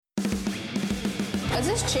Is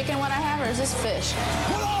this chicken what I have, or is this fish?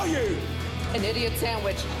 What are you? An idiot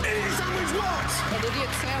sandwich. Idiot sandwich what? An idiot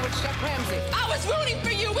sandwich, Chef Ramsay. I was rooting for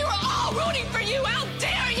you. We were all rooting for you. How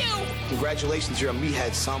dare you? Congratulations, you're a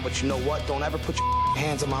meathead, son, but you know what? Don't ever put your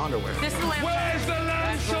hands on my underwear. This is the lamb. Where's the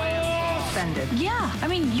lamb sauce? Offended. Yeah, I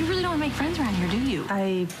mean, you really don't make friends around here, do you?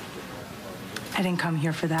 I didn't come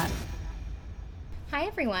here for that. Hi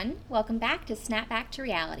everyone, welcome back to Snap Back to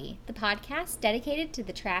Reality, the podcast dedicated to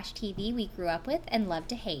the trash TV we grew up with and love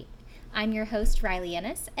to hate. I'm your host, Riley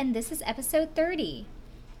Ennis, and this is episode 30.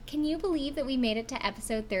 Can you believe that we made it to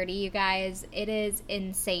episode 30, you guys? It is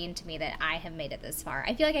insane to me that I have made it this far.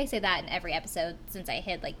 I feel like I say that in every episode since I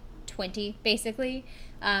hit like 20, basically.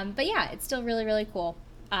 But yeah, it's still really, really cool.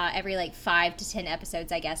 Every like 5 to 10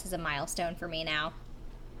 episodes, I guess, is a milestone for me now.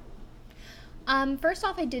 First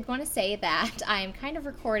off, I did want to say that I'm kind of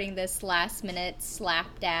recording this last minute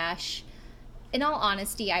slapdash. In all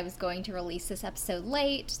honesty, I was going to release this episode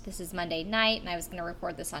late. This is Monday night, and I was going to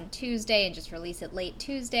record this on Tuesday and just release it late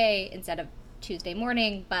Tuesday instead of Tuesday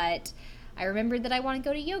morning, but I remembered that I want to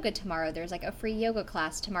go to yoga tomorrow. There's like a free yoga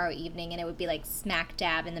class tomorrow evening, and it would be like smack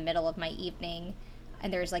dab in the middle of my evening,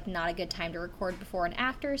 and there's like not a good time to record before and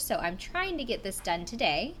after, so I'm trying to get this done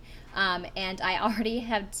today. And I already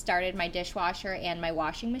had started my dishwasher and my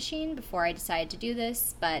washing machine before I decided to do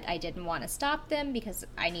this, but I didn't want to stop them because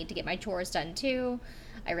I need to get my chores done too.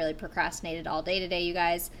 I really procrastinated all day today, you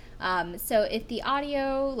guys. So if the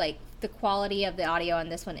audio, like the quality of the audio on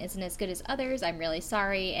this one isn't as good as others, I'm really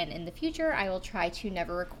sorry, and in the future I will try to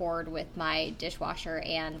never record with my dishwasher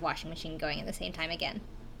and washing machine going at the same time again.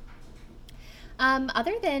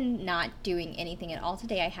 Other than not doing anything at all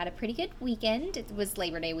today, I had a pretty good weekend. It was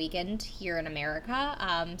Labor Day weekend here in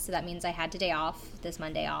America, so that means I had today off, this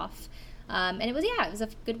Monday off. And it was a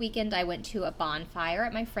good weekend. I went to a bonfire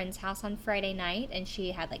at my friend's house on Friday night, and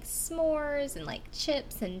she had like s'mores and like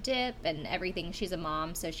chips and dip and everything. She's a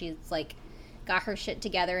mom, so she's like got her shit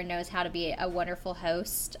together and knows how to be a wonderful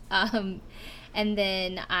host. And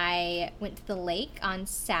then I went to the lake on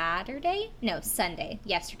Sunday,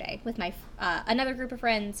 yesterday, with my another group of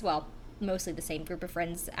friends. Well, mostly the same group of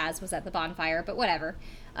friends as was at the bonfire, but whatever.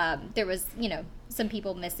 There was, some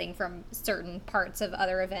people missing from certain parts of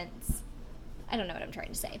other events. I don't know what I'm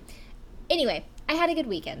trying to say. Anyway, I had a good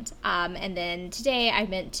weekend. And then today I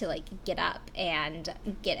meant to get up and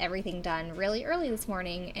get everything done really early this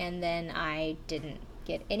morning, and then I didn't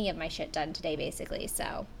get any of my shit done today, basically,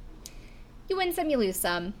 so you win some, you lose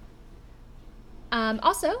some.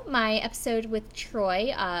 Also, my episode with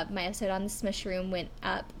Troy, my episode on the Smush Room went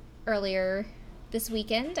up earlier this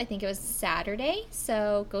weekend. I think it was Saturday,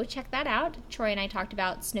 so go check that out. Troy and I talked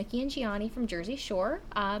about Snooki and Gianni from Jersey Shore.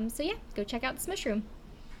 So yeah, go check out the Smush Room.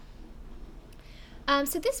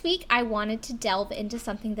 So this week I wanted to delve into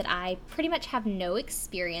something that I pretty much have no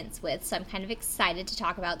experience with, so I'm kind of excited to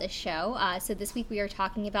talk about this show. So this week we are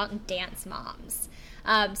talking about Dance Moms.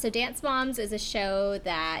 So Dance Moms is a show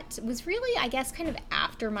that was really, I guess, kind of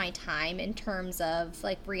after my time in terms of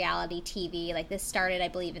reality TV. This started, I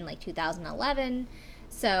believe, in 2011.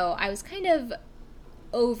 So I was kind of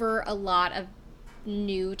over a lot of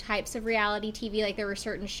new types of reality TV. There were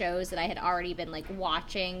certain shows that I had already been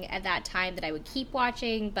watching at that time that I would keep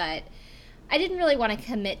watching, but I didn't really want to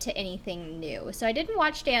commit to anything new. So I didn't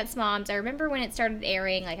watch Dance Moms. I remember when it started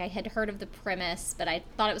airing, I had heard of the premise, but I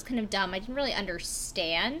thought it was kind of dumb. I didn't really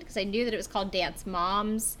understand because I knew that it was called Dance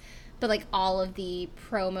Moms, but all of the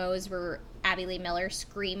promos were Abby Lee Miller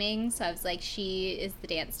screaming. So I was she is the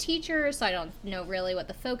dance teacher, so I don't know really what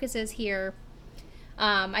the focus is here.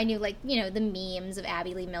 I knew the memes of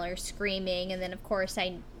Abby Lee Miller screaming, and then of course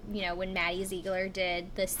when Maddie Ziegler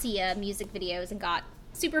did the Sia music videos and got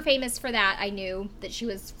super famous for that, I knew that she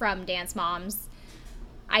was from Dance Moms.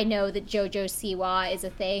 I know that JoJo Siwa is a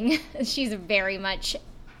thing. She's very much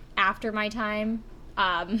after my time,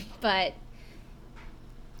 but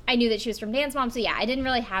I knew that she was from Dance Moms, so yeah, I didn't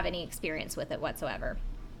really have any experience with it whatsoever.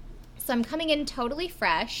 So I'm coming in totally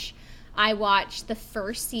fresh. I watched the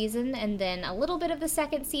first season and then a little bit of the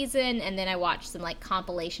second season, and then I watched some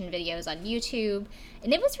compilation videos on YouTube,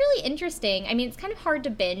 and it was really interesting. I mean, it's kind of hard to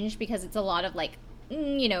binge because it's a lot of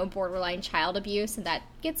borderline child abuse, and that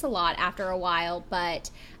gets a lot after a while,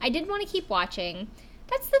 but I did want to keep watching.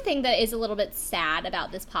 That's the thing that is a little bit sad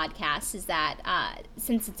about this podcast, is that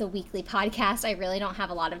since it's a weekly podcast, I really don't have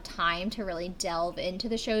a lot of time to really delve into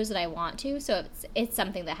the shows that I want to, so it's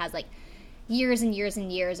something that has years and years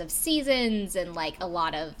and years of seasons and a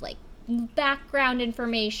lot of background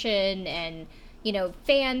information and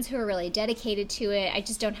fans who are really dedicated to it. I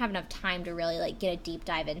just don't have enough time to really get a deep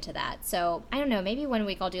dive into that. So I don't know, maybe one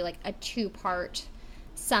week I'll do a 2-part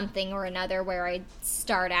something or another where I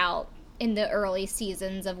start out in the early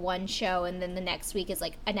seasons of one show and then the next week is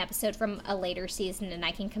like an episode from a later season, and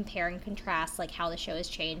I can compare and contrast like how the show has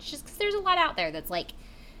changed, just because there's a lot out there that's like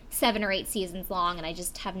 7 or 8 seasons long, and I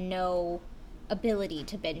just have no ability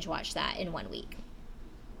to binge watch that in 1 week.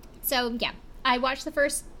 So yeah, I watched the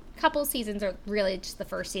first couple seasons, or really just the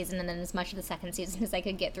first season, and then as much of the second season as I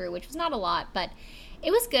could get through, which was not a lot, but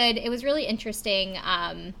it was good. It was really interesting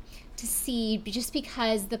to see, just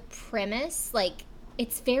because the premise, like,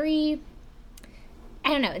 it's very, I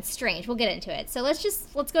don't know, it's strange. We'll get into it. So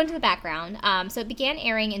let's go into the background. So it began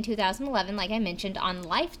airing in 2011, like I mentioned, on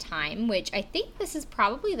Lifetime, which I think this is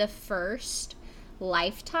probably the first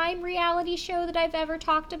Lifetime reality show that I've ever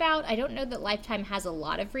talked about. I don't know that Lifetime has a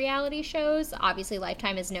lot of reality shows. Obviously,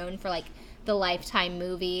 Lifetime is known for, like, the Lifetime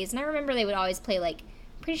movies. And I remember they would always play, like,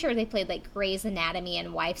 pretty sure they played, like, Grey's Anatomy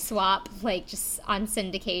and Wife Swap, like, just on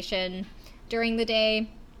syndication during the day.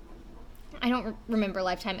 I don't remember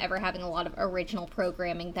Lifetime ever having a lot of original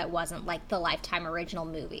programming that wasn't like the Lifetime original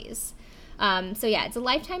movies. So yeah, it's a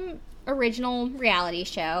Lifetime original reality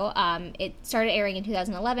show. It started airing in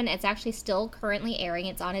 2011. It's actually still currently airing.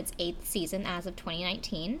 It's on its 8th season as of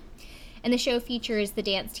 2019. And the show features the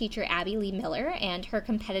dance teacher Abby Lee Miller and her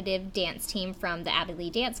competitive dance team from the Abby Lee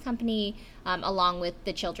Dance Company, along with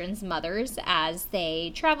the children's mothers, as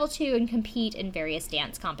they travel to and compete in various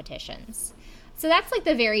dance competitions. So that's like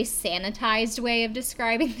the very sanitized way of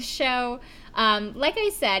describing the show. Like I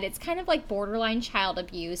said, it's kind of like borderline child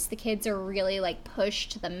abuse. The kids are really like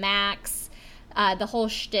pushed to the max. The whole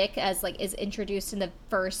shtick, as like is introduced in the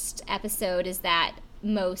first episode, is that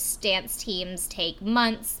most dance teams take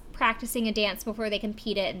months practicing a dance before they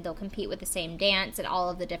compete it, and they'll compete with the same dance at all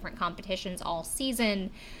of the different competitions all season.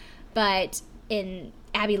 But in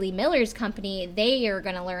Abby Lee Miller's company, they are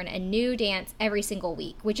going to learn a new dance every single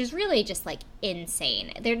week, which is really just like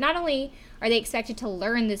insane. They're not only are they expected to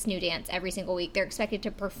learn this new dance every single week, they're expected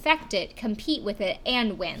to perfect it, compete with it,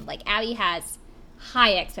 and win. Like, Abby has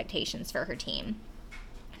high expectations for her team.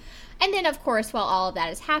 And then, of course, while all of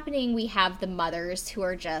that is happening, we have the mothers who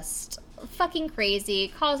are just fucking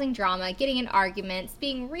crazy, causing drama, getting in arguments,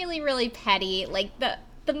 being really, really petty. Like, the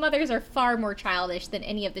mothers are far more childish than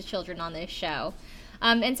any of the children on this show.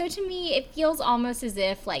 And so to me, it feels almost as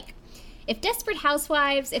if, like, if Desperate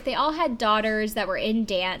Housewives, if they all had daughters that were in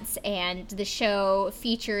dance and the show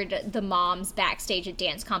featured the moms backstage at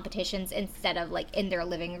dance competitions instead of, like, in their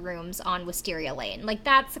living rooms on Wisteria Lane. Like,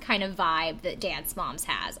 that's the kind of vibe that Dance Moms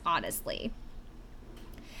has, honestly.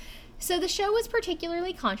 So the show was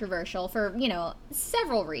particularly controversial for,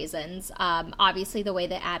 several reasons. Obviously, the way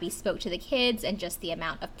that Abby spoke to the kids and just the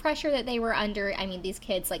amount of pressure that they were under. I mean, these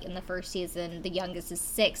kids, like in the first season, the youngest is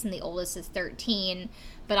 6 and the oldest is 13.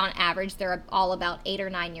 But on average, they're all about 8 or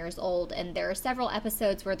 9 years old. And there are several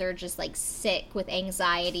episodes where they're just, like, sick with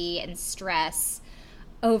anxiety and stress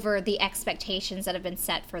over the expectations that have been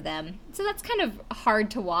set for them. So that's kind of hard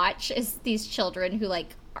to watch, is these children who,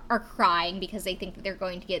 like, are crying because they think that they're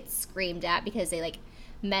going to get screamed at because they, like,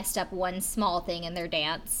 messed up one small thing in their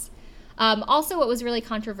dance. Also, what was really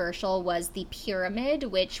controversial was the pyramid,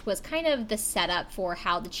 which was kind of the setup for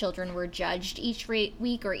how the children were judged each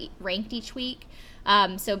week or ranked each week.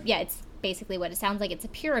 So, yeah, it's basically what it sounds like. It's a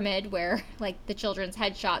pyramid where, like, the children's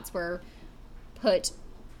headshots were put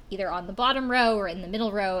either on the bottom row or in the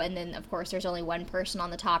middle row, and then, of course, there's only one person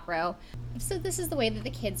on the top row. So this is the way that the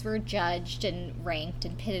kids were judged and ranked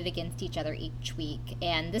and pitted against each other each week.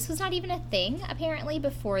 And this was not even a thing, apparently,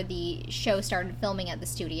 before the show started filming at the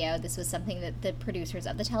studio. This was something that the producers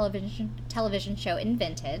of the television show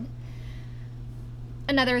invented.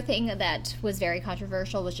 Another thing that was very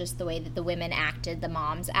controversial was just the way that the women acted, the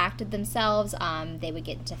moms acted themselves. They would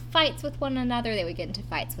get into fights with one another. They would get into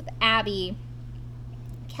fights with Abby.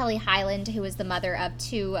 Kelly Hyland, who was the mother of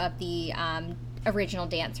 2 of the original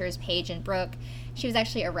dancers, Paige and Brooke, she was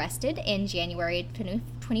actually arrested in January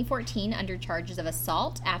 2014 under charges of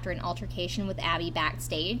assault after an altercation with Abby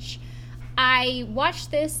backstage. I watched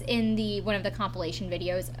this in one of the compilation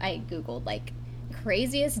videos. I googled, like,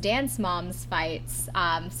 craziest Dance Moms fights.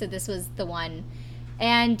 So this was the one.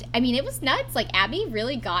 And, I mean, it was nuts. Like, Abby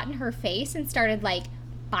really got in her face and started, like,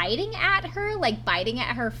 biting at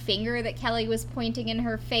her finger that Kelly was pointing in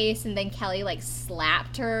her face, and then Kelly, like,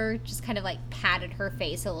 slapped her, just kind of, like, patted her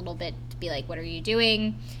face a little bit to be like, what are you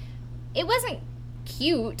doing? It wasn't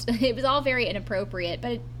cute. It was all very inappropriate,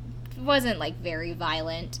 but it wasn't, like, very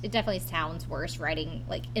violent. It definitely sounds worse writing,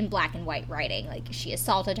 like, in black and white writing. Like, she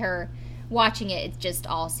assaulted her. Watching it just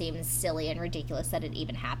all seems silly and ridiculous that it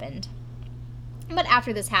even happened. But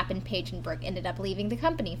after this happened, Paige and Brooke ended up leaving the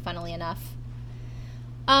company, funnily enough.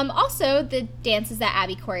 Also, the dances that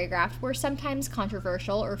Abby choreographed were sometimes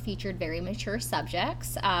controversial or featured very mature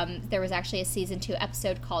subjects. There was actually a season 2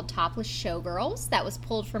 episode called Topless Showgirls that was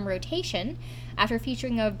pulled from rotation after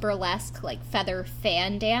featuring a burlesque, like, feather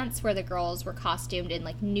fan dance where the girls were costumed in,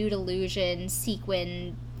 like, nude illusion,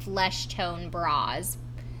 sequin, flesh tone bras.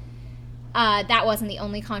 That wasn't the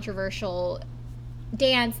only controversial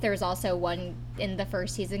dance. There was also one in the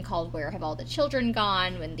first season called Where Have All the Children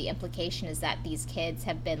Gone, when the implication is that these kids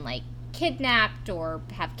have been, like, kidnapped or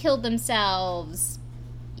have killed themselves.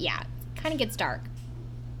 Yeah, kind of gets dark.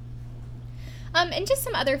 And just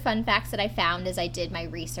some other fun facts that I found as I did my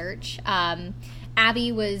research.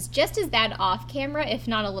 Abby was just as bad off camera, if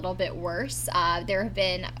not a little bit worse. There have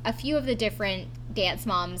been a few of the different Dance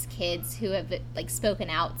Moms kids who have, like, spoken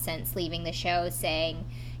out since leaving the show, saying,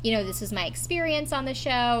 you know, this was my experience on the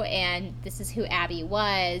show, and this is who Abby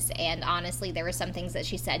was, and honestly, there were some things that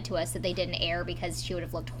she said to us that they didn't air because she would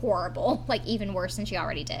have looked horrible, like, even worse than she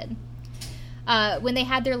already did. When they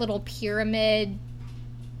had their little pyramid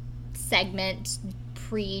segment,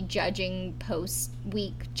 pre-judging,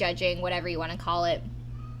 post-week judging, whatever you want to call it,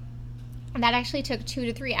 that actually took 2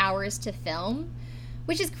 to 3 hours to film,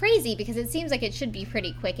 which is crazy because it seems like it should be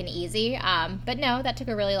pretty quick and easy. But no, that took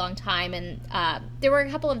a really long time. And there were a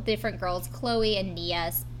couple of different girls, Chloe and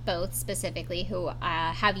Nia, both specifically, who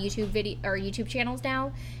have YouTube channels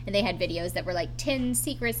now. And they had videos that were like 10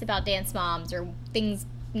 secrets about Dance Moms or things,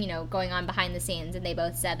 you know, going on behind the scenes. And they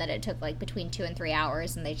both said that it took like between 2 and 3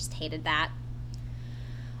 hours, and they just hated that.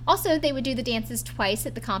 Also, they would do the dances twice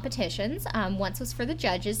at the competitions. Once was for the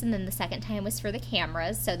judges, and then the second time was for the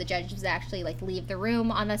cameras. So the judges would actually, like, leave the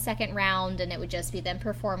room on the second round, and it would just be them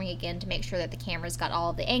performing again to make sure that the cameras got all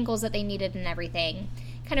of the angles that they needed and everything.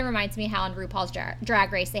 Kind of reminds me how on RuPaul's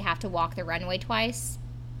Drag Race they have to walk the runway twice,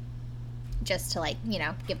 just to, like, you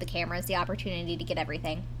know, give the cameras the opportunity to get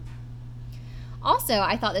everything. Also,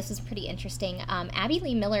 I thought this was pretty interesting. Abby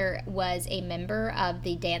Lee Miller was a member of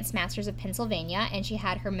the Dance Masters of Pennsylvania, and she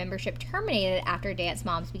had her membership terminated after Dance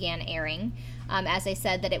Moms began airing. As I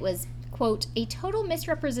said, that it was, quote, a total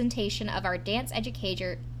misrepresentation of our dance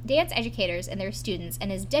educators and their students,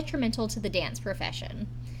 and is detrimental to the dance profession.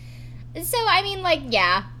 So, I mean, like,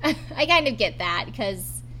 yeah, I kind of get that,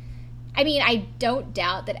 because, I mean, I don't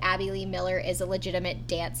doubt that Abby Lee Miller is a legitimate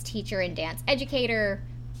dance teacher and dance educator,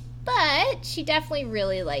 but she definitely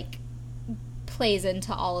really, like, plays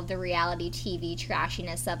into all of the reality TV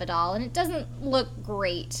trashiness of it all, and it doesn't look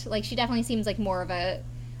great. Like, she definitely seems like more of a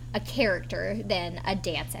character than a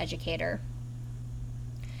dance educator.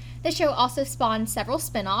 The show also spawned several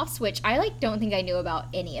spin-offs, which I, like, don't think I knew about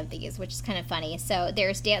any of these, which is kind of funny. So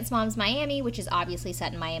there's Dance Moms Miami, which is obviously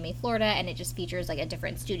set in Miami, Florida, and it just features, like, a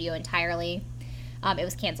different studio entirely. It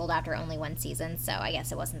was canceled after only 1 season, so I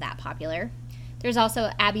guess it wasn't that popular. There's also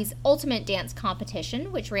Abby's Ultimate Dance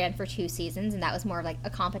Competition, which ran for 2 seasons, and that was more of like a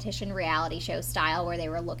competition reality show style where they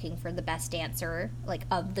were looking for the best dancer, like,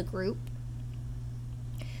 of the group.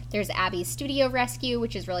 There's Abby's Studio Rescue,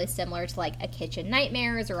 which is really similar to like a Kitchen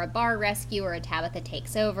Nightmares or a Bar Rescue or a Tabitha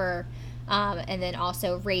Takes Over. And then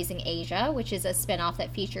also Raising Asia, which is a spinoff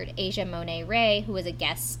that featured Asia Monet Ray, who was a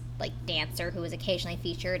guest, like, dancer who was occasionally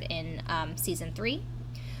featured in season 3.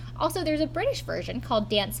 Also, there's a British version called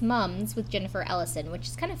Dance Mums with Jennifer Ellison, which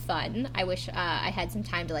is kind of fun. I wish I had some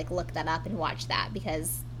time to, like, look that up and watch that,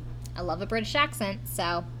 because I love a British accent,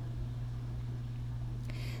 so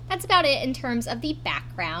that's about it in terms of the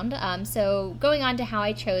background. So going on to how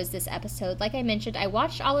I chose this episode, like I mentioned, I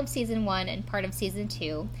watched all of Season 1 and part of Season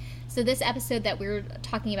 2. So this episode that we're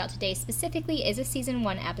talking about today specifically is a Season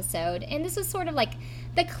 1 episode, and this was sort of like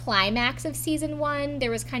the climax of Season 1.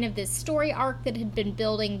 There was kind of this story arc that had been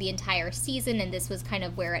building the entire season, and this was kind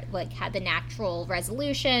of where it, like, had the natural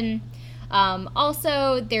resolution.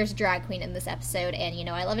 Also, there's a drag queen in this episode, and, you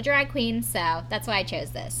know, I love a drag queen, so that's why I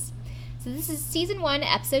chose this. So this is Season 1,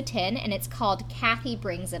 Episode 10, and it's called Kathy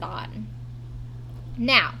Brings It On.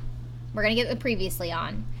 Now, we're going to get the previously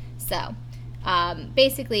on. So,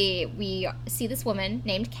 basically, we see this woman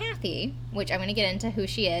named Kathy, which I'm going to get into who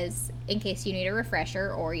she is in case you need a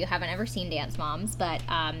refresher or you haven't ever seen Dance Moms. But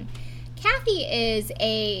Kathy is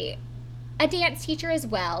a dance teacher as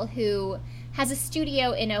well who has a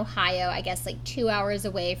studio in Ohio, I guess like 2 hours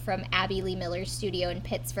away from Abby Lee Miller's studio in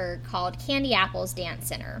Pittsburgh, called Candy Apples Dance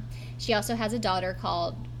Center. She also has a daughter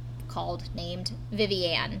named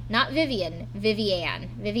Vivian. Not Vivian,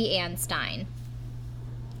 Vivian Stein.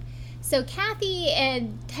 So Kathy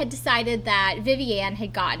had decided that Vivian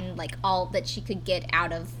had gotten, like, all that she could get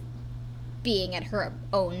out of being at her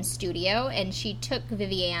own studio, and she took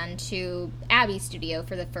Vivian to Abby's studio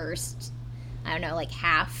for the first, I don't know, like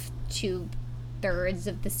half to 2/3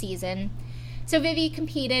 of the season. So Vivi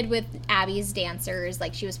competed with Abby's dancers,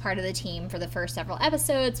 like she was part of the team for the first several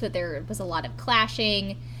episodes, but there was a lot of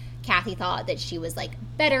clashing. Kathy thought that she was like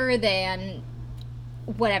better than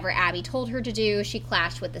whatever Abby told her to do. She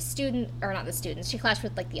clashed with she clashed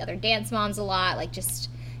with like the other dance moms a lot, like just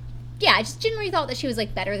generally thought that she was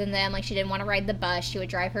like better than them. Like she didn't want to ride the bus. She would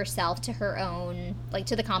drive herself to her own, like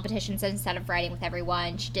to the competitions instead of riding with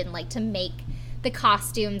everyone. She didn't like to make the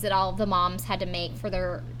costumes that all of the moms had to make for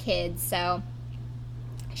their kids. So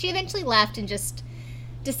she eventually left and just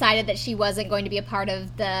decided that she wasn't going to be a part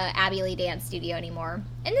of the Abby Lee Dance Studio anymore.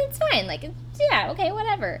 And it's fine. Like, yeah, okay,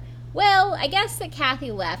 whatever. Well, I guess that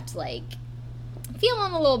Kathy left, like,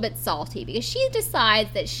 feeling a little bit salty because she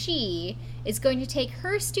decides that she is going to take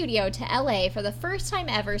her studio to LA for the first time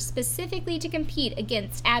ever, specifically to compete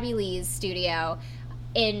against Abby Lee's studio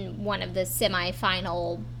in one of the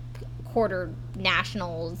semi-final quarter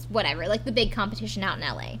nationals, whatever, like the big competition out in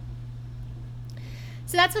LA.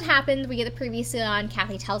 So that's what happened. We get the previously on.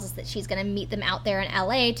 Kathy tells us that she's going to meet them out there in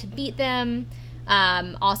LA to beat them.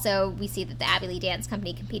 Also, we see that the Abby Lee Dance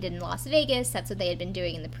Company competed in Las Vegas. That's what they had been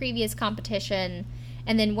doing in the previous competition.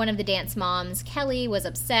 And then one of the dance moms, Kelly, was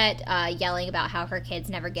upset, yelling about how her kids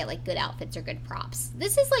never get, like, good outfits or good props.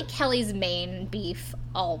 This is, like, Kelly's main beef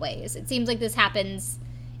always. It seems like this happens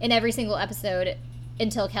in every single episode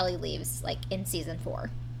until Kelly leaves, like, in season 4.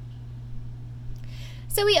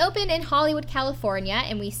 So we open in Hollywood, California,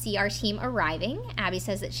 and we see our team arriving. Abby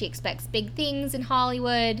says that she expects big things in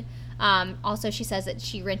Hollywood. Also, she says that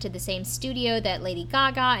she rented the same studio that Lady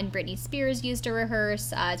Gaga and Britney Spears used to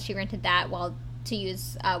rehearse. She rented that while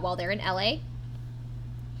they're in LA.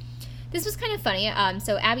 This was kind of funny.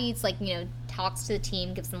 So Abby's like, talks to the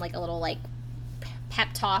team, gives them like a little like pep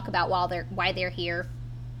talk about why they're here.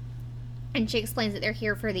 And she explains that they're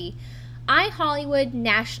here for the iHollywood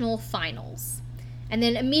National Finals. And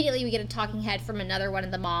then immediately we get a talking head from another one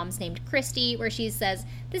of the moms named Christy, where she says,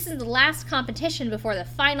 this is the last competition before the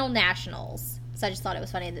final nationals. So I just thought it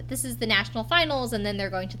was funny that this is the national finals, and then they're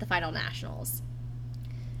going to the final nationals.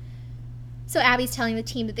 So Abby's telling the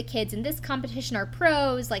team that the kids in this competition are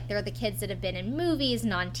pros, like they're the kids that have been in movies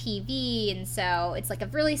and on TV, and so it's like a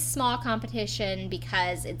really small competition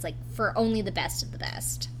because it's like for only the best of the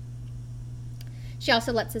best. She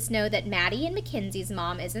also lets us know that Maddie and Mackenzie's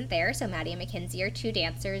mom isn't there. So Maddie and Mackenzie are two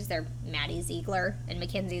dancers. They're Maddie Ziegler and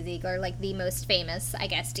Mackenzie Ziegler, like the most famous, I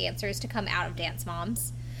guess, dancers to come out of Dance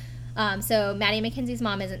Moms. So Maddie and Mackenzie's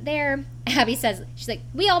mom isn't there. Abby says, she's like,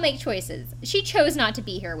 we all make choices. She chose not to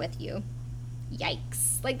be here with you.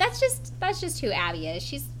 Yikes. Like, that's just who Abby is.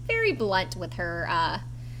 She's very blunt with her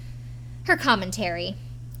commentary.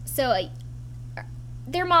 So,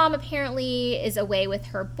 their mom apparently is away with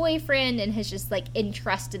her boyfriend and has just, like,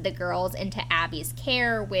 entrusted the girls into Abby's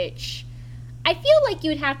care, which I feel like you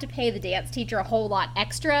would have to pay the dance teacher a whole lot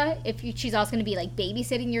extra if she's also going to be, like,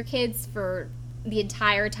 babysitting your kids for the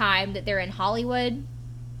entire time that they're in Hollywood.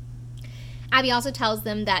 Abby also tells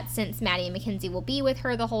them that since Maddie and Mackenzie will be with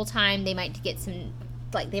her the whole time, they might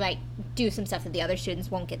do some stuff that the other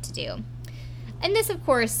students won't get to do. And this, of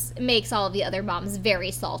course, makes all of the other moms very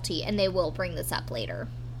salty, and they will bring this up later.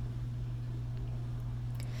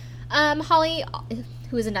 Holly,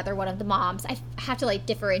 who is another one of the moms, I have to, like,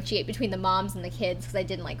 differentiate between the moms and the kids, because I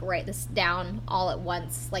didn't, like, write this down all at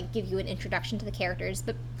once, like, give you an introduction to the characters,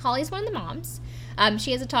 but Holly's one of the moms.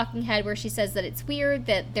 She has a talking head where she says that it's weird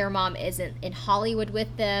that their mom isn't in Hollywood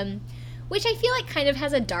with them, which I feel like kind of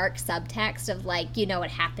has a dark subtext of, like,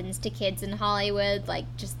 what happens to kids in Hollywood, like,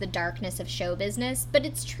 just the darkness of show business. But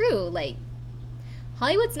it's true, like,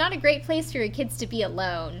 Hollywood's not a great place for your kids to be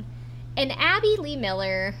alone. And Abby Lee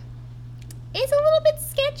Miller is a little bit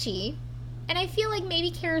sketchy, and I feel like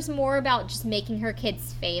maybe cares more about just making her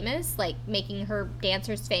kids famous, like, making her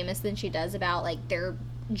dancers famous than she does about, like, their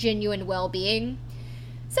genuine well-being.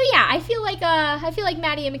 So yeah, I feel like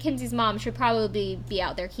Maddie and Mackenzie's mom should probably be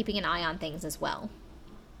out there keeping an eye on things as well.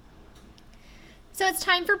 So it's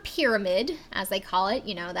time for Pyramid, as they call it,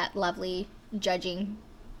 that lovely judging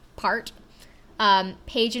part.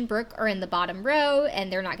 Paige and Brooke are in the bottom row, and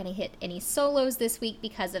they're not going to hit any solos this week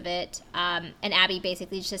because of it. And Abby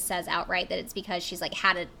basically just says outright that it's because she's, like,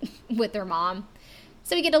 had it with her mom.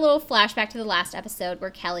 So we get a little flashback to the last episode where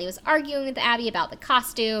Kelly was arguing with Abby about the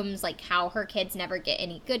costumes, like how her kids never get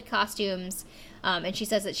any good costumes. And she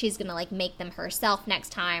says that she's going to, like, make them herself next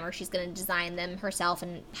time, or she's going to design them herself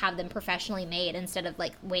and have them professionally made instead of,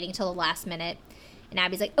 like, waiting till the last minute. And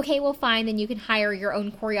Abby's like, okay, well, fine, then you can hire your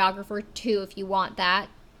own choreographer too if you want that.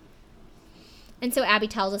 And so Abby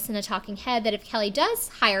tells us in a talking head that if Kelly does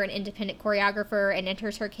hire an independent choreographer and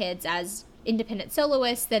enters her kids as independent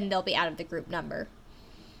soloists, then they'll be out of the group number.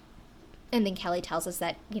 And then Kelly tells us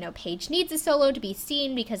that, Paige needs a solo to be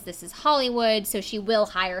seen because this is Hollywood, so she will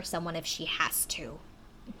hire someone if she has to.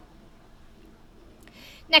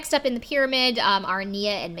 Next up in the pyramid are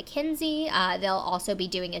Nia and Mackenzie. They'll also be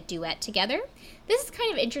doing a duet together. This is kind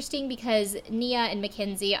of interesting because Nia and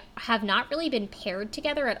Mackenzie have not really been paired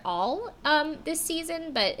together at all this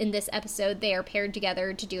season, but in this episode they are paired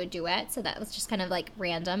together to do a duet, so that was just kind of like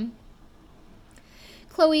random.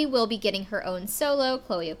 Chloe will be getting her own solo.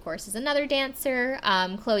 Chloe, of course, is another dancer.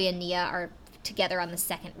 Chloe and Nia are together on the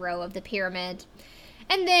second row of the pyramid.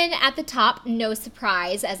 And then at the top, no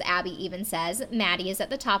surprise, as Abby even says, Maddie is at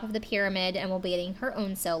the top of the pyramid and will be getting her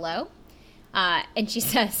own solo. And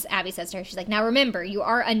Abby says to her, she's like, now remember, you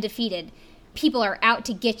are undefeated. People are out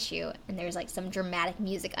to get you. And there's like some dramatic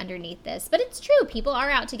music underneath this. But it's true, people are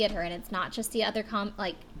out to get her, and it's not just the other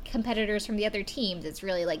competitors from the other teams. It's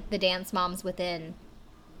really like the dance moms within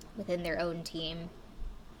their own team.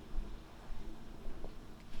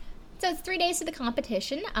 So it's 3 days to the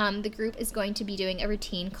competition. The group is going to be doing a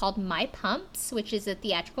routine called My Pumps, which is a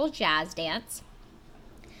theatrical jazz dance.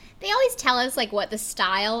 They always tell us, what the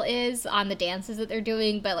style is on the dances that they're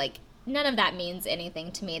doing, but, none of that means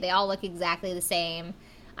anything to me. They all look exactly the same.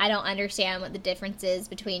 I don't understand what the difference is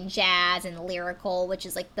between jazz and lyrical, which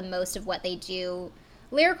is, the most of what they do.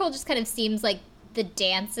 Lyrical just kind of seems like the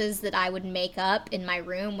dances that I would make up in my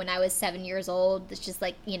room when I was 7 years old. It's just,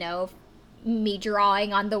 me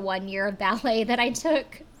drawing on the 1 year of ballet that I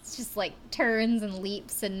took. It's just turns and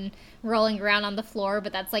leaps and rolling around on the floor,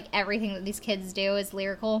 but that's everything that these kids do is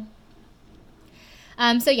lyrical.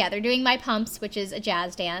 They're doing My Pumps, which is a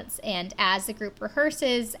jazz dance, and as the group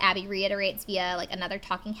rehearses, Abby reiterates via another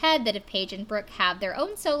talking head that if Paige and Brooke have their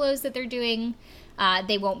own solos that they're doing,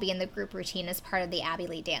 they won't be in the group routine as part of the Abby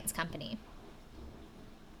Lee Dance Company.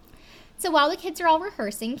 So while the kids are all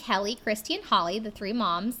rehearsing, Kelly, Christy, and Holly, the three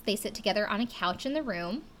moms, they sit together on a couch in the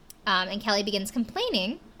room, and Kelly begins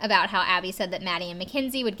complaining about how Abby said that Maddie and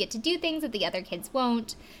Mackenzie would get to do things that the other kids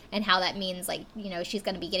won't, and how that means, she's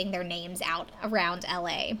going to be getting their names out around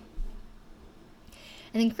LA.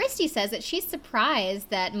 And then Christy says that she's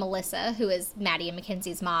surprised that Melissa, who is Maddie and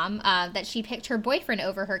Mackenzie's mom, that she picked her boyfriend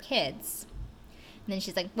over her kids. And then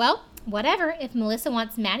she's like, well, whatever. If Melissa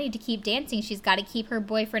wants Maddie to keep dancing, she's got to keep her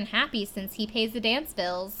boyfriend happy since he pays the dance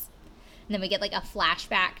bills. And then we get a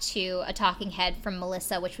flashback to a talking head from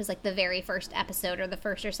Melissa, which was the very first episode or the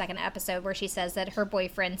first or second episode where she says that her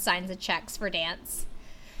boyfriend signs the checks for dance.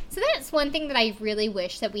 So that's one thing that I really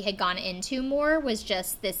wish that we had gone into more, was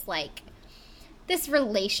just this this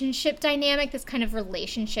relationship dynamic, this kind of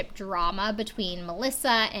relationship drama between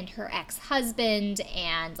Melissa and her ex-husband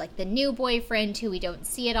and the new boyfriend, who we don't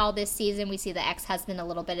see at all this season. We see the ex-husband a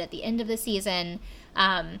little bit at the end of the season.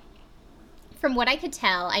 From what I could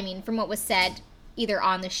tell, from what was said either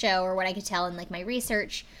on the show or what I could tell in my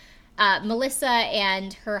research, Melissa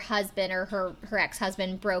and her husband, or her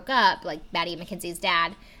ex-husband, broke up, Maddie and Mackenzie's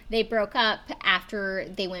dad. They broke up after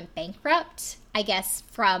they went bankrupt, I guess,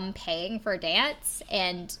 from paying for dance.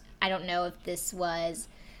 And I don't know if this was...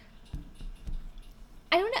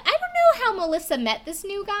 I don't know how Melissa met this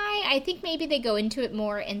new guy. I think maybe they go into it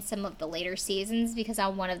more in some of the later seasons, because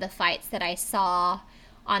on one of the fights that I saw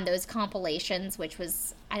on those compilations, which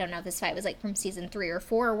was, I don't know if this fight was from season 3 or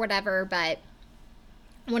 4 or whatever, but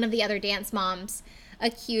one of the other dance moms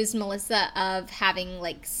accused Melissa of having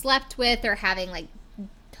slept with or having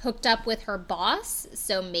hooked up with her boss.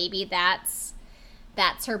 So maybe that's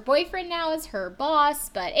her boyfriend now, is her boss.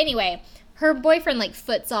 But anyway, her boyfriend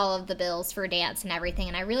foots all of the bills for dance and everything,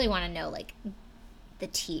 and I really want to know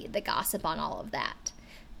the gossip on all of that.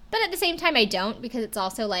 But at the same time, I don't, because it's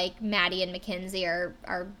also Maddie and Mackenzie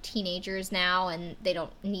are teenagers now, and they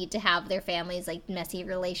don't need to have their families' messy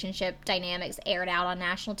relationship dynamics aired out on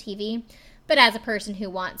national TV. But as a person who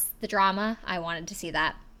wants the drama, I wanted to see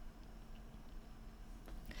that.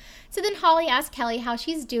 So then Holly asks Kelly how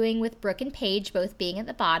she's doing with Brooke and Paige both being at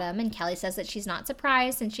the bottom, and Kelly says that she's not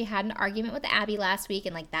surprised since she had an argument with Abby last week,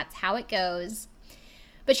 and that's how it goes.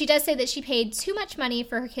 But she does say that she paid too much money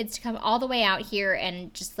for her kids to come all the way out here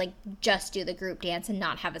and just do the group dance and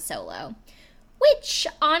not have a solo. Which,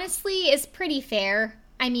 honestly, is pretty fair.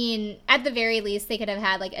 At the very least, they could have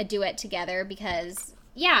had, a duet together because,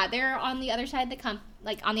 yeah, they're on the other side of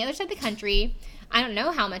the country. I don't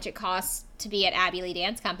know how much it costs to be at Abby Lee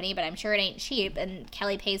Dance Company, but I'm sure it ain't cheap, and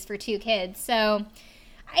Kelly pays for 2 kids. So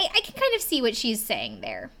I can kind of see what she's saying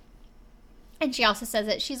there. And she also says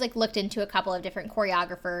that she's looked into a couple of different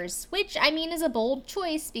choreographers, which is a bold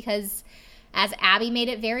choice because as Abby made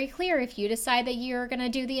it very clear, if you decide that you're going to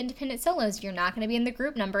do the independent solos, you're not going to be in the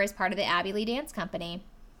group number as part of the Abby Lee Dance Company.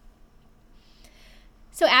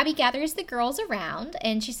 So Abby gathers the girls around,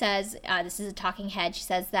 and she says, this is a talking head, she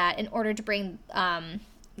says that in order to bring up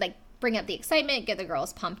the excitement, get the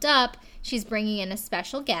girls pumped up, she's bringing in a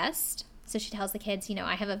special guest. So she tells the kids,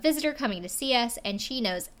 I have a visitor coming to see us, and she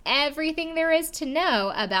knows everything there is to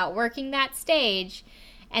know about working that stage.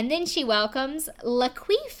 And then she welcomes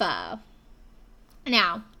Laquifa.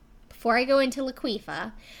 Now, before I go into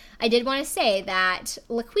Laquifa, I did want to say that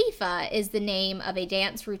Laquifa is the name of a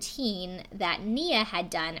dance routine that Nia had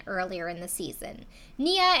done earlier in the season.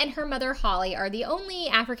 Nia and her mother Holly are the only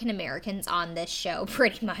African Americans on this show,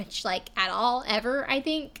 pretty much, at all, ever, I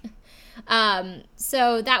think.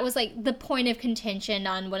 So that was, the point of contention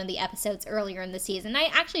on one of the episodes earlier in the season.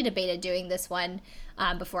 I actually debated doing this one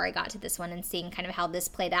before I got to this one and seeing kind of how this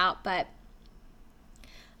played out, but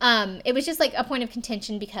it was just, a point of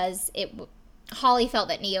contention because Holly felt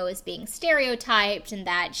that Nia was being stereotyped and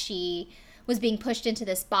that she was being pushed into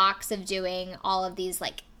this box of doing all of these,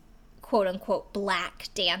 quote-unquote black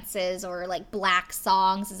dances or, black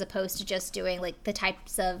songs as opposed to just doing, the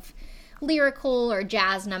types of lyrical or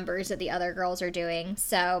jazz numbers that the other girls are doing.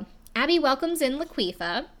 So Abby welcomes in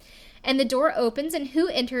Laquifa, and the door opens, and who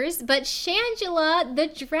enters but Shangela, the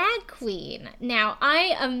drag queen. Now,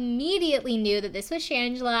 I immediately knew that this was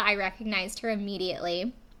Shangela. I recognized her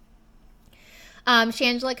immediately.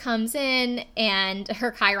 Shangela comes in, and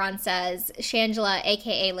her chyron says Shangela,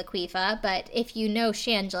 aka Laquifa, but if you know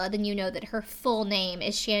Shangela, then you know that her full name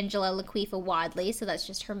is Shangela Laquifa Wadley, so that's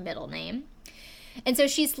just her middle name. And so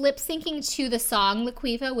she's lip-syncing to the song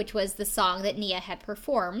Laquifa, which was the song that Nia had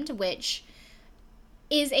performed, which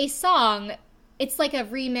is a song, it's like a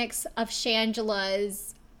remix of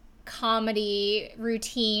Shangela's comedy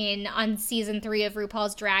routine on season 3 of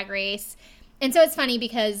RuPaul's Drag Race. And so it's funny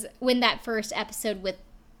because when that first episode with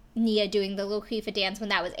Nia doing the Laquifa dance, when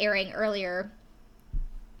that was airing earlier,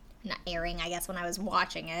 not airing, I guess, when I was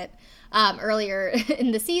watching it, earlier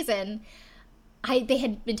in the season, they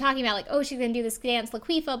had been talking about, she's going to do this dance,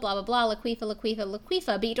 Laquifa, blah, blah, blah, Laquifa,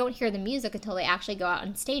 but you don't hear the music until they actually go out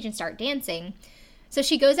on stage and start dancing. So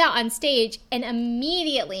she goes out on stage, and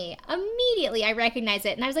immediately, I recognize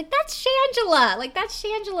it, and I was like, that's Shangela! That's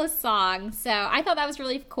Shangela's song. So I thought that was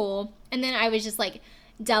really cool. And then I was just,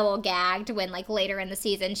 double gagged when, later in the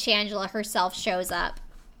season, Shangela herself shows up.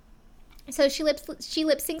 So she lip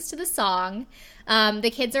syncs to the song.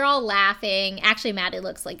 The kids are all laughing. Actually, Maddie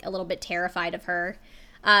looks, a little bit terrified of her.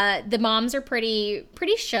 The moms are pretty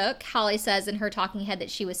shook. Holly says in her talking head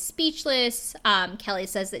that she was speechless. Kelly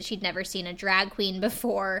says that she'd never seen a drag queen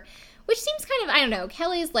before, which seems kind of, I don't know,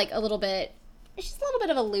 Kelly's she's a little bit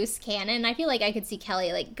of a loose cannon. I feel like I could see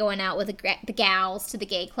Kelly going out with the gals to the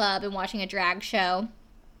gay club and watching a drag show.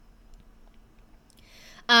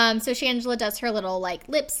 So Shangela does her little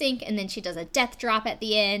lip sync, and then she does a death drop at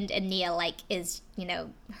the end, and Nia is,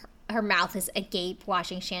 her mouth is agape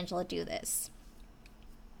watching Shangela do this.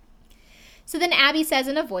 So then Abby says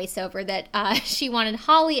in a voiceover that she wanted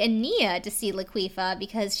Holly and Nia to see Laquifa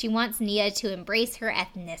because she wants Nia to embrace her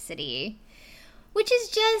ethnicity. Which is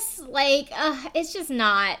just, it's just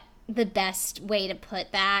not the best way to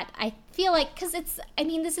put that. I feel because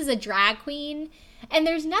this is a drag queen, and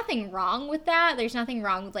there's nothing wrong with that. There's nothing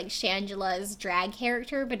wrong with, Shangela's drag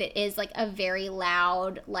character, but it is, a very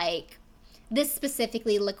loud, this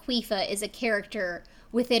specifically, Laquifa is a character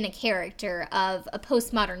within a character of a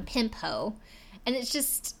postmodern pimp hoe. And it's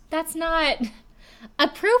just, that's not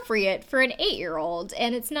appropriate for an 8-year-old.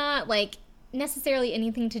 And it's not, necessarily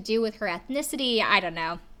anything to do with her ethnicity. I don't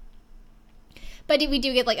know. But we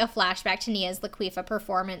do get, a flashback to Nia's Laquifa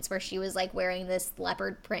performance where she was, wearing this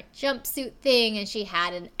leopard print jumpsuit thing, and she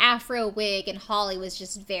had an afro wig, and Holly was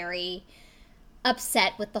just very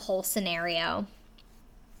upset with the whole scenario.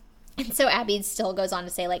 And so Abby still goes on to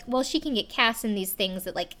say, well, she can get cast in these things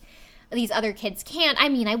that, these other kids can't. I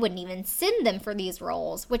mean, I wouldn't even send them for these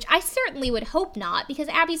roles, which I certainly would hope not, because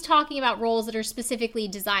Abby's talking about roles that are specifically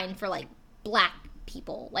designed for, black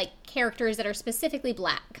people, characters that are specifically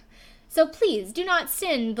black. So please, do not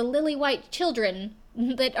send the lily white children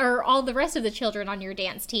that are all the rest of the children on your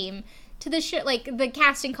dance team to the the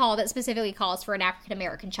casting call that specifically calls for an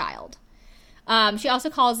African-American child. She also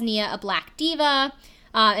calls Nia a black diva,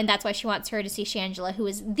 and that's why she wants her to see Shangela, who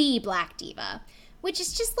is the black diva, which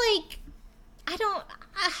is just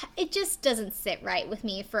it just doesn't sit right with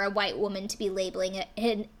me for a white woman to be labeling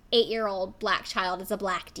an 8-year-old black child as a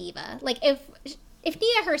black diva. If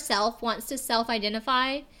Nia herself wants to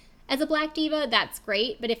self-identify as a black diva, that's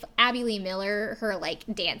great. But if Abby Lee Miller, her like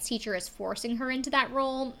dance teacher, is forcing her into that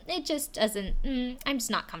role, it just doesn't, I'm just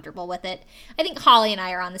not comfortable with it. I think Holly and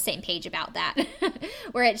I are on the same page about that,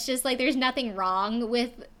 where it's just like there's nothing wrong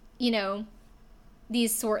with, you know,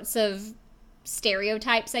 these sorts of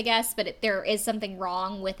stereotypes, I guess, but there is something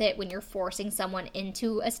wrong with it when you're forcing someone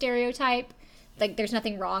into a stereotype. Like, there's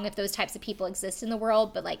nothing wrong if those types of people exist in the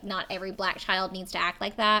world, but like not every black child needs to act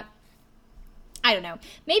like that. I don't know.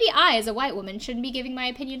 Maybe I, as a white woman, shouldn't be giving my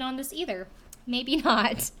opinion on this either. Maybe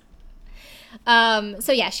not.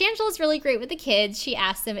 So yeah, Shangela's really great with the kids. She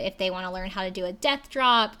asks them if they want to learn how to do a death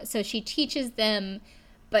drop. So she teaches them,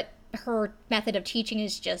 but her method of teaching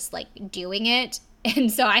is just like doing it.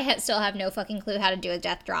 And so I still have no fucking clue how to do a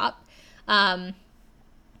death drop.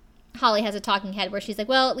 Holly has a talking head where she's like,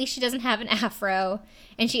 well, at least she doesn't have an afro.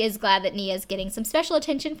 And she is glad that Nia's getting some special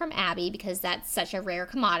attention from Abby because that's such a rare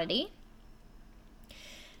commodity.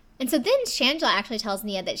 And so then Shangela actually tells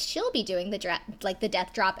Nia that she'll be doing the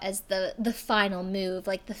death drop as the final move,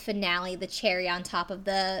 like the finale, the cherry on top of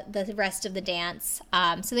the rest of the dance.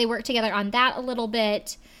 So they work together on that a little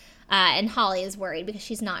bit. And Holly is worried because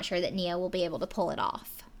she's not sure that Nia will be able to pull it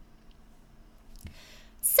off.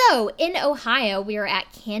 So in Ohio, we are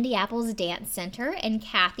at Candy Apple's Dance Center, and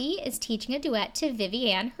Kathy is teaching a duet to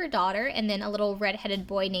Vivian, her daughter, and then a little redheaded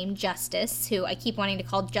boy named Justice, who I keep wanting to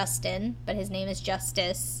call Justin, but his name is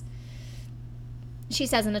Justice. She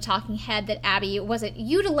says in a talking head that Abby wasn't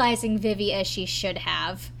utilizing Vivi as she should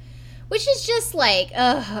have, which is just like,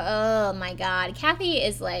 oh my god. Kathy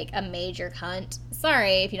is like a major cunt.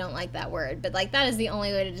 Sorry if you don't like that word, but like that is the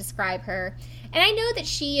only way to describe her. And I know that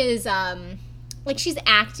she is, like she's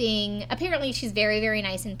acting, apparently she's very, very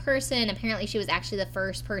nice in person. Apparently she was actually the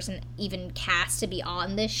first person even cast to be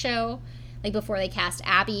on this show. Like before they cast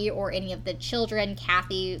Abby or any of the children,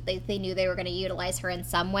 Kathy, they knew they were going to utilize her in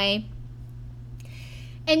some way.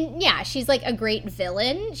 And yeah, she's like a great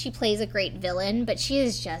villain. She plays a great villain, but she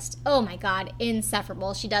is just, oh my god,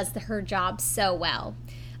 insufferable. She does her job so well.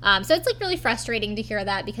 So it's like really frustrating to hear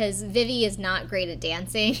that because Vivi is not great at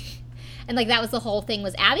dancing. And like that was the whole thing,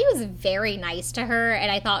 was Abby was very nice to her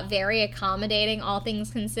and I thought very accommodating, all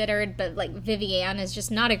things considered, but like Vivian is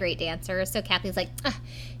just not a great dancer. So Kathy's like,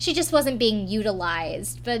 she just wasn't being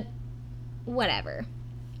utilized, but whatever.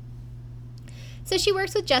 So she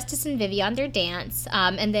works with Justice and Vivi on their dance,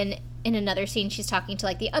 and then in another scene she's talking to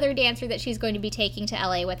like the other dancer that she's going to be taking to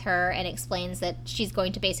LA with her and explains that she's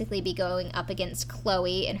going to basically be going up against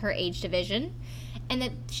Chloe in her age division and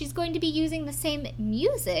that she's going to be using the same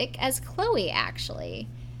music as Chloe actually.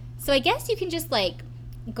 So I guess you can just like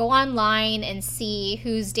go online and see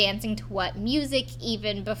who's dancing to what music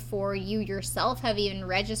even before you yourself have even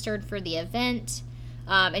registered for the event.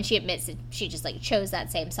 And she admits that she just like chose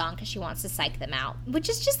that same song because she wants to psych them out, which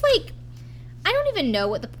is just like, I don't even know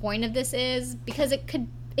what the point of this is because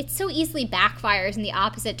it so easily backfires in the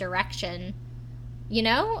opposite direction, you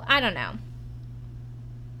know? I don't know.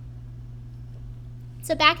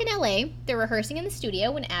 So back in LA, they're rehearsing in the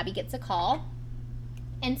studio when Abby gets a call.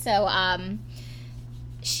 And so,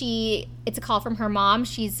 it's a call from her mom.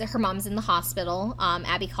 Her mom's in the hospital.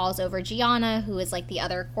 Abby calls over Gianna, who is like the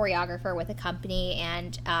other choreographer with the company,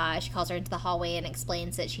 and she calls her into the hallway and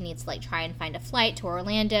explains that she needs to like try and find a flight to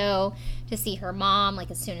Orlando to see her mom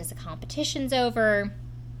like as soon as the competition's over.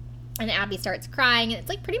 And Abby starts crying, and it's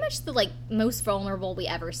like pretty much the like most vulnerable we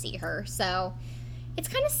ever see her. So it's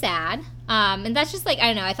kind of sad. And that's just like, I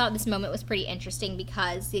don't know, I thought this moment was pretty interesting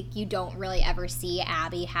because like, you don't really ever see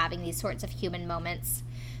Abby having these sorts of human moments.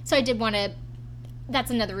 So I did want to, that's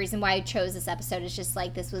another reason why I chose this episode, is just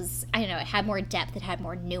like this was, I don't know, it had more depth, it had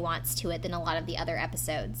more nuance to it than a lot of the other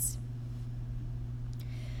episodes.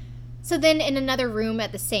 So then in another room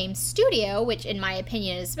at the same studio, which in my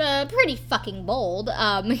opinion is pretty fucking bold,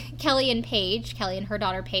 Kelly and her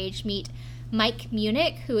daughter Paige meet Mike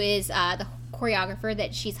Munich, who is the choreographer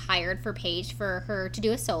that she's hired for Paige for her to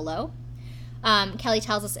do a solo. Kelly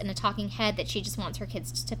tells us in a talking head that she just wants her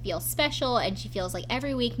kids to feel special, and she feels like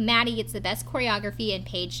every week Maddie gets the best choreography and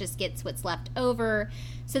Paige just gets what's left over.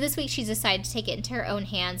 So this week she's decided to take it into her own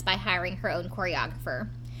hands by hiring her own choreographer.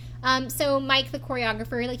 So Mike, the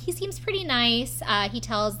choreographer, like he seems pretty nice. He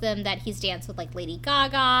tells them that he's danced with like Lady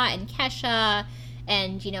Gaga and Kesha,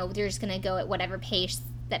 and you know they're just gonna go at whatever pace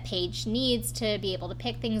that Paige needs to be able to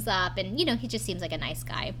pick things up, and you know he just seems like a nice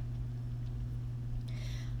guy.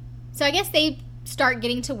 So I guess they start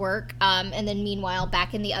getting to work. And then meanwhile,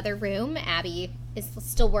 back in the other room, Abby is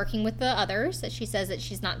still working with the others. She says that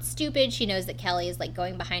she's not stupid. She knows that Kelly is like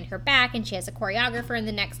going behind her back, and she has a choreographer in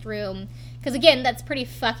the next room. Because again, that's pretty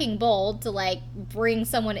fucking bold to like bring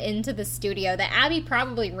someone into the studio that Abby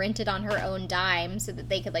probably rented on her own dime so that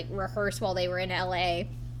they could like rehearse while they were in LA.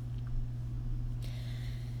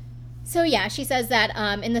 So yeah, she says that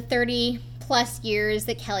in the 30 plus years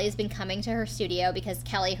that Kelly has been coming to her studio, because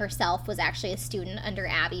Kelly herself was actually a student under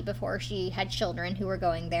Abby before she had children who were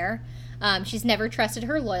going there. She's never trusted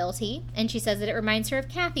her loyalty, and she says that it reminds her of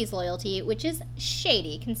Kathy's loyalty, which is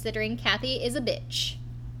shady, considering Kathy is a bitch.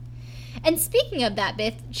 And speaking of that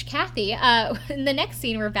bitch, Kathy, in the next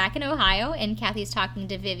scene, we're back in Ohio, and Kathy's talking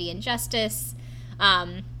to Vivian Justice,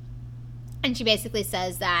 and she basically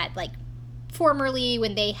says that, like, formerly,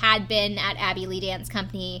 when they had been at Abby Lee Dance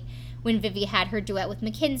Company, when Vivi had her duet with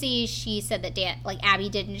Mackenzie, she said that Abby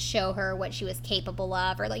didn't show her what she was capable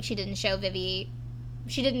of, or like she didn't show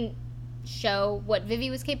what Vivi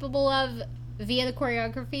was capable of via the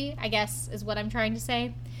choreography, I guess is what I'm trying to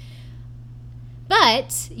say.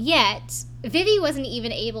 But yet, Vivi wasn't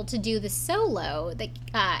even able to do the solo that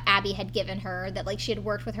Abby had given her, that like she had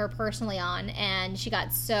worked with her personally on, and she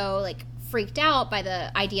got so like freaked out by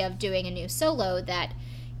the idea of doing a new solo that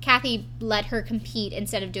Kathy let her compete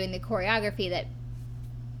instead of doing the choreography that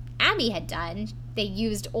Abby had done. They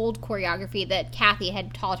used old choreography that Kathy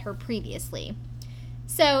had taught her previously.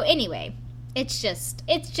 So anyway, it's just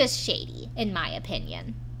shady, in my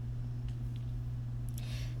opinion.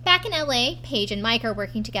 Back in LA, Paige and Mike are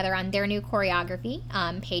working together on their new choreography.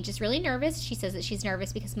 Paige is really nervous. She says that she's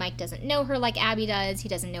nervous because Mike doesn't know her like Abby does. He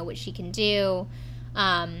doesn't know what she can do.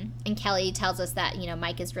 And Kelly tells us that, you know,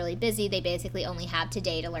 Mike is really busy. They basically only have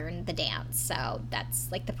today to learn the dance. So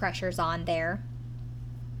that's like the pressure's on there.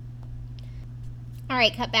 All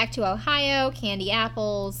right, cut back to Ohio, Candy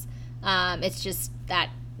Apples. It's just that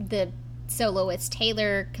the soloist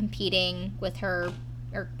Taylor competing with her,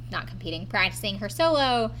 or not competing, practicing her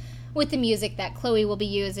solo with the music that Chloe will be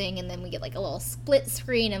using. And then we get like a little split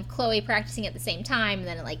screen of Chloe practicing at the same time. And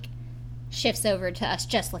then it like shifts over to us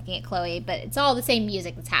just looking at Chloe, but it's all the same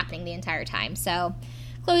music that's happening the entire time. So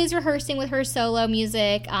Chloe's rehearsing with her solo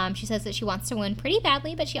music. She says that she wants to win pretty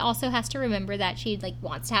badly, but she also has to remember that she like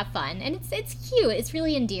wants to have fun, and it's cute. It's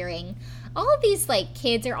really endearing. All of these like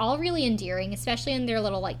kids are all really endearing, especially in their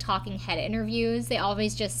little like talking head interviews. They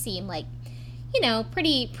always just seem like, you know,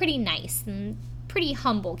 pretty nice and pretty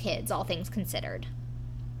humble kids, all things considered.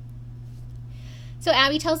 So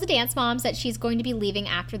Abby tells the dance moms that she's going to be leaving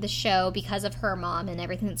after the show because of her mom and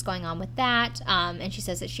everything that's going on with that. And she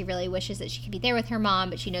says that she really wishes that she could be there with her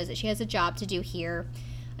mom, but she knows that she has a job to do here.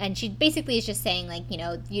 And she basically is just saying, like, you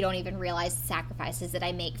know, you don't even realize the sacrifices that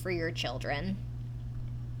I make for your children.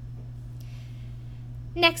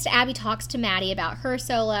 Next, Abby talks to Maddie about her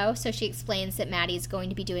solo. So she explains that Maddie's going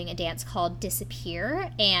to be doing a dance called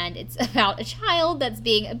Disappear, and it's about a child that's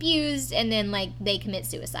being abused, and then, like, they commit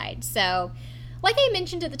suicide. So, like I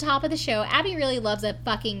mentioned at the top of the show, Abby really loves a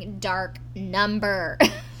fucking dark number.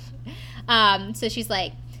 So she's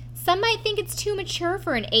like, some might think it's too mature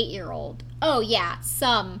for an 8-year-old. Oh yeah,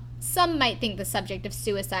 some might think the subject of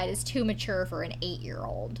suicide is too mature for an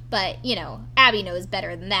 8-year-old. But, you know, Abby knows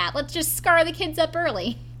better than that. Let's just scar the kids up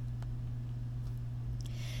early.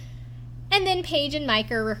 And then Paige and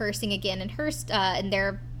Mike are rehearsing again in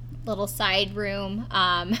their little side room.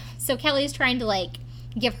 So Kelly's trying to, like,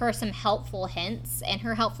 give her some helpful hints, and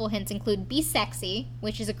her helpful hints include be sexy,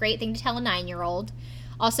 which is a great thing to tell a 9-year-old.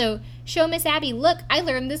 Also, show Miss Abby, look, I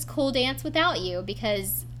learned this cool dance without you,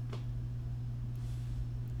 because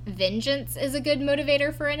vengeance is a good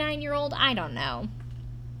motivator for a 9-year-old. I don't know.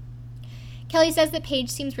 Kelly says that Paige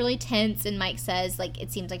seems really tense, and Mike says, like,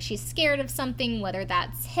 it seems like she's scared of something, whether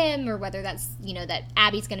that's him or whether that's, you know, that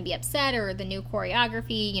Abby's going to be upset or the new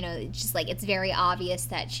choreography. You know, it's just like, it's very obvious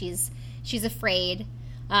that she's afraid.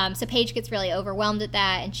 So Paige gets really overwhelmed at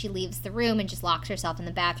that, and she leaves the room and just locks herself in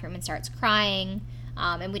the bathroom and starts crying.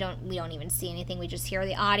 And we don't even see anything. We just hear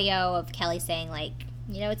the audio of Kelly saying, like,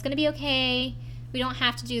 you know, it's going to be okay. We don't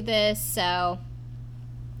have to do this. So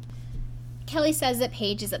Kelly says that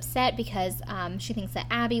Paige is upset because she thinks that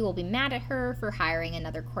Abby will be mad at her for hiring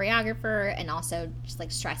another choreographer, and also just like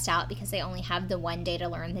stressed out because they only have the one day to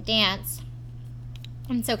learn the dance.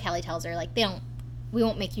 And so Kelly tells her, like, we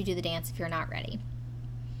won't make you do the dance if you're not ready.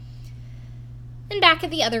 And back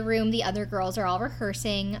at the other room, the other girls are all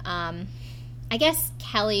rehearsing. I guess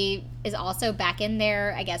Kelly is also back in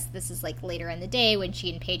there. I guess this is like later in the day when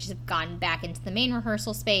she and Paige have gone back into the main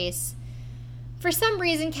rehearsal space. For some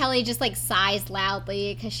reason, Kelly just like sighs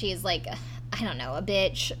loudly because she's like, I don't know, a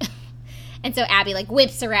bitch. And so Abby, like,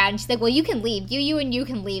 whips around. She's like, well, you can leave. You and you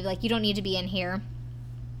can leave. Like, you don't need to be in here.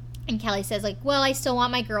 And Kelly says, like, well, I still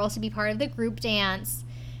want my girls to be part of the group dance.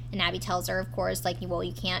 And Abby tells her, of course, like, well,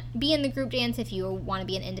 you can't be in the group dance if you want to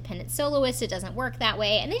be an independent soloist. It doesn't work that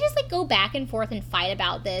way. And they just, like, go back and forth and fight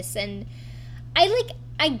about this. And I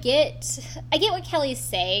get what Kelly's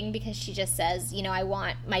saying, because she just says, you know, I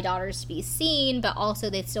want my daughters to be seen, but also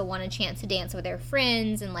they still want a chance to dance with their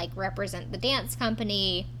friends and, like, represent the dance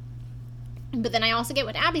company. But then I also get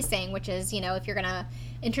what Abby's saying, which is, you know, if you're going to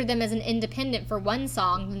enter them as an independent for one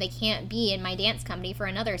song, then they can't be in my dance company for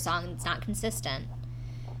another song. It's not consistent.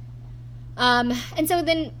 And so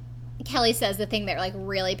then Kelly says the thing that, like,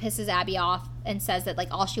 really pisses Abby off, and says that, like,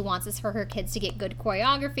 all she wants is for her kids to get good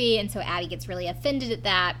choreography. And so Abby gets really offended at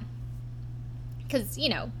that, because, you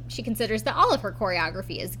know, she considers that all of her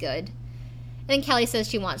choreography is good. And then Kelly says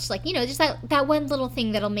she wants, like, you know, just that one little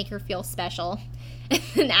thing that'll make her feel special.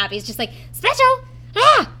 And Abby's just like, special?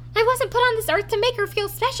 Ah! I wasn't put on this earth to make her feel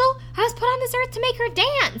special. I was put on this earth to make her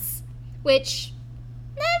dance. Which,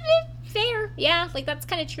 fair. Yeah, like, that's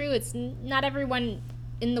kind of true. It's not everyone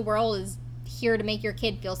in the world is here to make your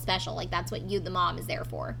kid feel special. Like, that's what you, the mom, is there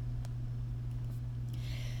for.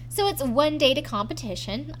 So it's one day to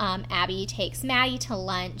competition. Abby takes Maddie to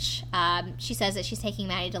lunch. She says that she's taking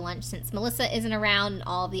Maddie to lunch since Melissa isn't around and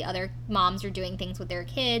all the other moms are doing things with their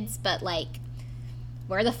kids. But, like,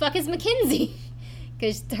 where the fuck is Mackenzie?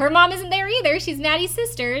 Because her mom isn't there either. She's Maddie's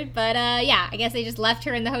sister. But, yeah, I guess they just left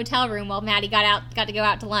her in the hotel room while Maddie got to go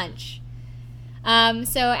out to lunch.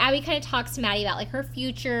 So Abby kind of talks to Maddie about, like, her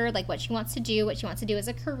future, like, what she wants to do as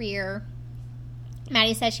a career.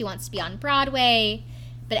 Maddie says she wants to be on Broadway,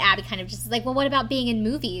 but Abby kind of just is like, well, what about being in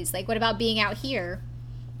movies? Like, what about being out here?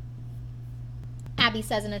 Abby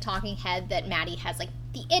says in a talking head that Maddie has, like,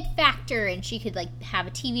 the it factor, and she could, like, have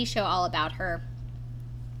a TV show all about her.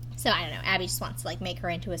 So, I don't know, Abby just wants to, like, make her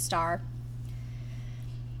into a star.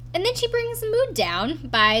 And then she brings the mood down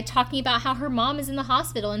by talking about how her mom is in the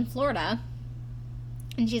hospital in Florida.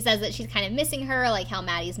 And she says that she's kind of missing her, like how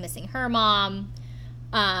Maddie's missing her mom.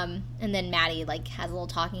 And then Maddie, like, has a little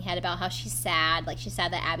talking head about how she's sad. Like, she's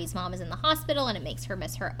sad that Abby's mom is in the hospital and it makes her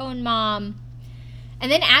miss her own mom.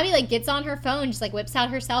 And then Abby, like, gets on her phone, just, like, whips out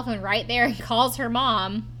her cell phone right there and calls her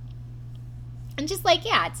mom. And just, like,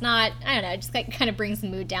 yeah, it's not, I don't know, just, like, kind of brings the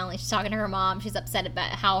mood down. Like, she's talking to her mom. She's upset about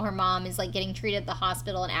how her mom is, like, getting treated at the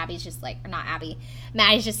hospital. And Abby's just, like, or not Abby,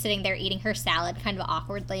 Maddie's just sitting there eating her salad kind of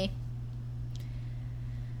awkwardly.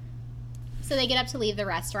 So they get up to leave the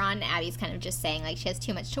restaurant, and Abby's kind of just saying, like, she has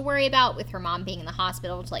too much to worry about with her mom being in the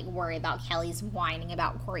hospital to, like, worry about Kelly's whining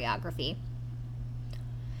about choreography.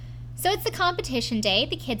 So it's the competition day.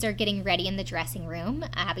 The kids are getting ready in the dressing room.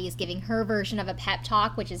 Abby is giving her version of a pep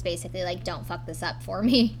talk, which is basically, like, don't fuck this up for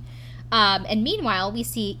me. And meanwhile, we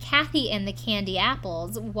see Kathy and the Candy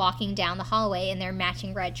Apples walking down the hallway in their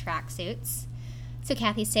matching red tracksuits. So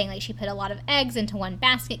Kathy's saying, like, she put a lot of eggs into one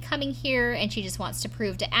basket coming here, and she just wants to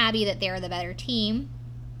prove to Abby that they're the better team.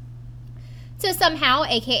 So somehow,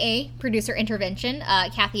 aka producer intervention,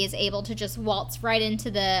 Kathy is able to just waltz right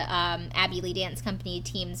into the Abby Lee Dance Company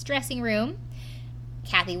team's dressing room.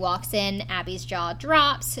 Kathy walks in, Abby's jaw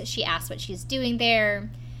drops, she asks what she's doing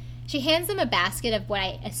there. She hands them a basket of what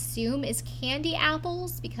I assume is candy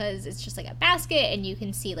apples, because it's just like a basket and you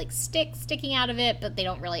can see, like, sticks sticking out of it, but they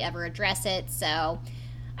don't really ever address it. So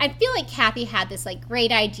I feel like Kathy had this, like,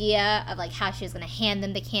 great idea of, like, how she was going to hand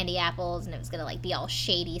them the candy apples, and it was going to, like, be all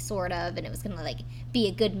shady sort of, and it was going to, like, be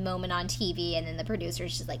a good moment on TV, and then the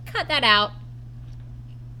producers just, like, cut that out.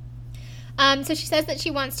 So she says that she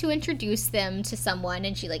wants to introduce them to someone,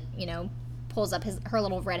 and she, like, you know, pulls up her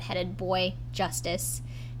little redheaded boy, Justice.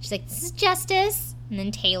 She's like, this is Justice. And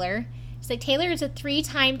then Taylor. She's like, Taylor is a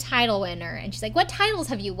 3-time title winner. And she's like, what titles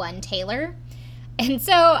have you won, Taylor? And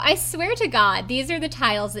so I swear to God, these are the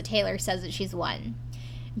titles that Taylor says that she's won.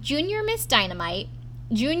 Junior Miss Dynamite,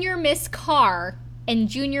 Junior Miss Car, and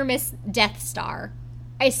Junior Miss Death Star.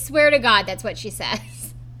 I swear to God, that's what she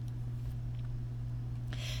says.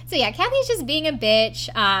 So yeah, Kathy's just being a bitch.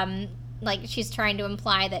 Like, she's trying to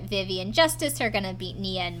imply that Vivi and Justice are going to beat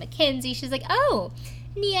Nia and Mackenzie. She's like, oh,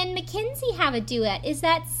 Nia and Mackenzie have a duet. Is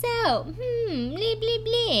that so? Blah,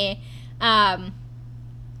 blah, blah.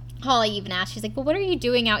 Holly even asked, she's like, well, what are you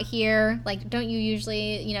doing out here? Like, don't you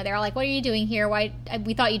usually, you know, they're all like, what are you doing here? Why,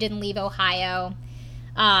 we thought you didn't leave Ohio.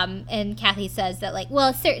 And Kathy says that, like, well,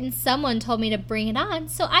 a certain someone told me to bring it on,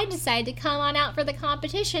 so I decided to come on out for the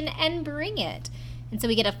competition and bring it. And so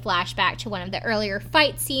we get a flashback to one of the earlier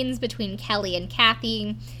fight scenes between Kelly and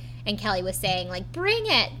Kathy. And Kelly was saying, like, bring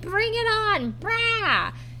it on,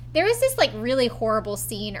 brah! There was this, like, really horrible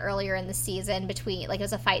scene earlier in the season between, like, it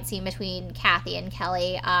was a fight scene between Kathy and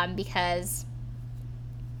Kelly, because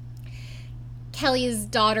Kelly's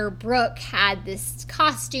daughter, Brooke, had this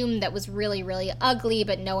costume that was really, really ugly,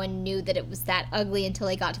 but no one knew that it was that ugly until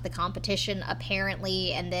they got to the competition,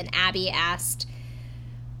 apparently, and then Abby asked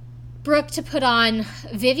Brooke to put on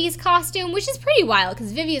Vivi's costume, which is pretty wild,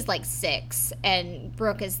 because Vivi is, like, 6, and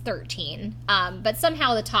Brooke is 13, but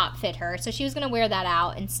somehow the top fit her, so she was going to wear that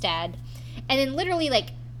out instead, and then literally,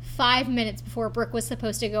 like, 5 minutes before Brooke was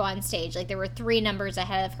supposed to go on stage, like, there were 3 numbers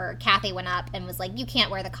ahead of her, Kathy went up and was like, you can't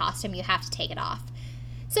wear the costume, you have to take it off.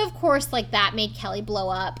 So, of course, like, that made Kelly blow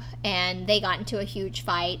up, and they got into a huge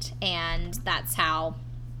fight, and that's how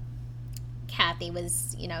Kathy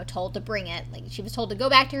was, you know, told to bring it. Like, she was told to go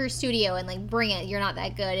back to her studio and, like, bring it. You're not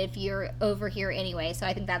that good if you're over here anyway. So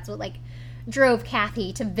I think that's what, like, drove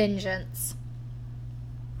Kathy to vengeance.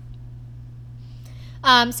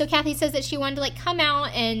 So Kathy says that she wanted to, like, come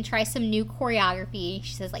out and try some new choreography.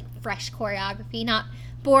 She says, like, fresh choreography, not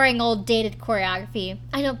boring old dated choreography.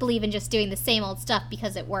 I don't believe in just doing the same old stuff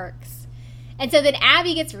because it works. And so then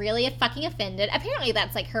Abby gets really fucking offended. Apparently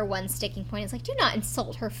that's, like, her one sticking point. It's like, do not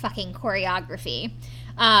insult her fucking choreography.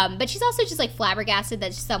 But she's also just, like, flabbergasted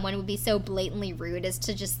that someone would be so blatantly rude as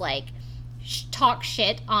to just, like, talk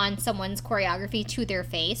shit on someone's choreography to their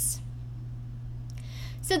face.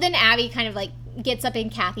 So then Abby kind of, like, gets up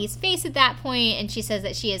in Kathy's face at that point, and she says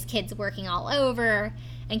that she has kids working all over,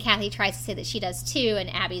 and Kathy tries to say that she does too,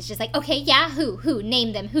 and Abby's just like, okay, yeah, who,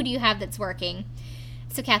 name them, who do you have that's working?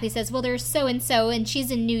 So Kathy says, well, there's so-and-so, and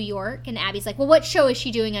she's in New York, and Abby's like, well, what show is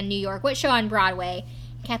she doing on New York? What show on Broadway?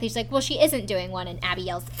 And Kathy's like, well, she isn't doing one, and Abby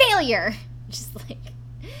yells, failure! Just like,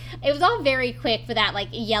 it was all very quick, but that, like,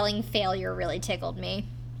 yelling failure really tickled me.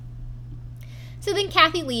 So then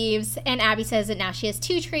Kathy leaves, and Abby says that now she has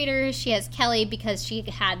 2 traitors. She has Kelly because she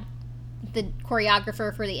had the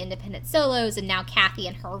choreographer for the independent solos, and now Kathy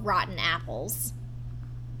and her rotten apples.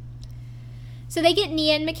 So they get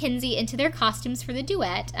Nia and Mackenzie into their costumes for the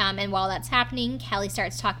duet, and while that's happening, Kelly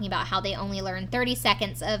starts talking about how they only learned 30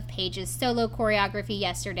 seconds of Paige's solo choreography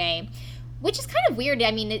yesterday, which is kind of weird. I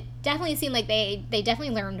mean, it definitely seemed like they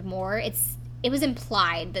definitely learned more. It was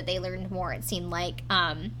implied that they learned more, it seemed like.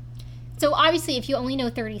 So obviously, if you only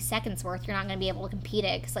know 30 seconds worth, you're not going to be able to compete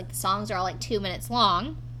it, because, like, the songs are all, like, 2 minutes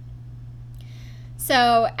long.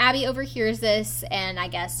 So Abby overhears this, and I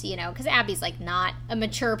guess, you know, because Abby's, like, not a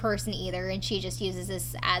mature person either, and she just uses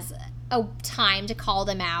this as a time to call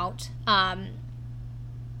them out.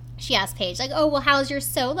 She asks Paige, like, oh, well, how's your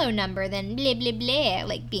solo number then? Blah, blah, blah,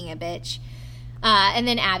 like, being a bitch. And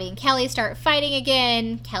then Abby and Kelly start fighting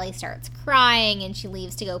again. Kelly starts crying, and she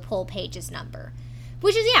leaves to go pull Paige's number.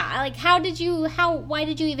 Which is, yeah, like, why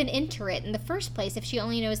did you even enter it in the first place if she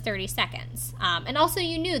only knows 30 seconds? And also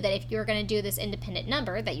you knew that if you were going to do this independent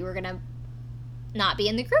number, that you were going to not be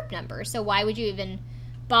in the group number. So why would you even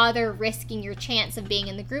bother risking your chance of being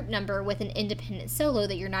in the group number with an independent solo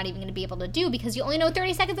that you're not even going to be able to do because you only know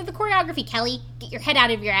 30 seconds of the choreography, Kelly? Get your head out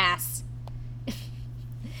of your ass.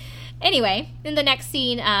 Anyway, in the next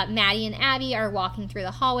scene, Maddie and Abby are walking through the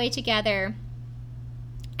hallway together.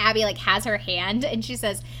 Abby, like, has her hand, and she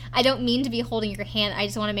says, I don't mean to be holding your hand, I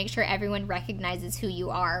just want to make sure everyone recognizes who you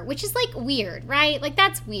are, which is, like, weird, right? Like,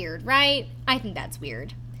 that's weird, right? I think that's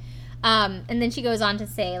weird. And then she goes on to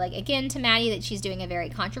say, like, again to Maddie that she's doing a very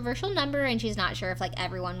controversial number, and she's not sure if, like,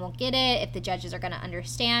 everyone will get it, if the judges are going to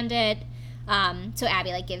understand it. So Abby,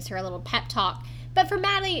 like, gives her a little pep talk. But for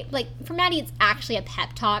Maddie, it's actually a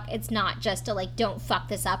pep talk. It's not just a, like, don't fuck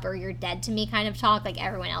this up or you're dead to me kind of talk like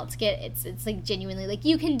everyone else get. It's like, genuinely, like,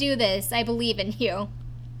 you can do this. I believe in you.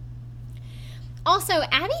 Also,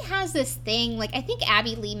 Abby has this thing, like, I think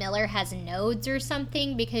Abby Lee Miller has nodes or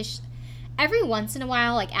something, because every once in a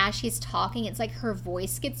while, like, as she's talking, it's like her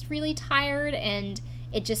voice gets really tired, and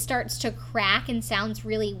it just starts to crack and sounds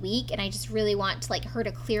really weak, and I just really want to, like, her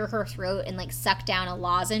to clear her throat and, like, suck down a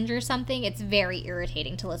lozenge or something. It's very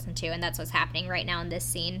irritating to listen to, and that's what's happening right now in this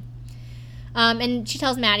scene. And she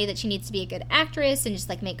tells Maddie that she needs to be a good actress and just,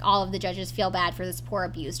 like, make all of the judges feel bad for this poor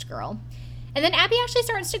abused girl. And then Abby actually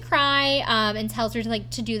starts to cry and tells her to, like,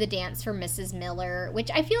 to do the dance for Mrs. Miller,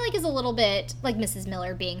 which I feel like is a little bit, like, Mrs.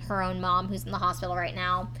 Miller being her own mom who's in the hospital right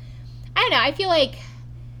now. I don't know, I feel like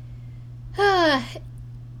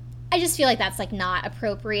I just feel like that's, like, not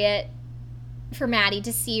appropriate for Maddie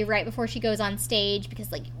to see right before she goes on stage,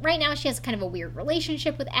 because, like, right now she has kind of a weird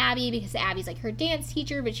relationship with Abby, because Abby's, like, her dance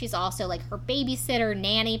teacher, but she's also, like, her babysitter,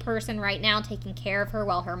 nanny person right now, taking care of her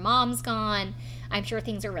while her mom's gone. I'm sure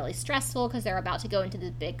things are really stressful because they're about to go into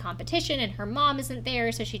this big competition, and her mom isn't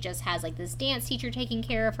there, so she just has, like, this dance teacher taking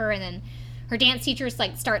care of her, and then her dance teacher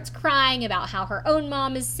like starts crying about how her own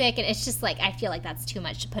mom is sick, and it's just like, I feel like that's too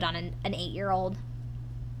much to put on an 8-year-old.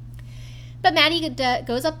 But Maddie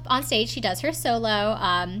goes up on stage. She does her solo.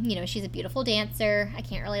 She's a beautiful dancer. I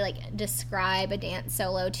can't really like describe a dance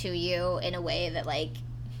solo to you in a way that like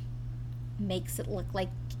makes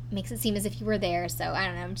it seem as if you were there. So I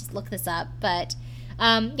don't know. Just look this up. But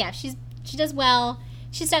she does well.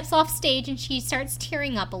 She steps off stage and she starts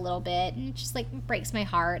tearing up a little bit, and it just like breaks my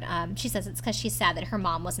heart. She says it's because she's sad that her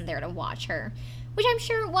mom wasn't there to watch her, which I'm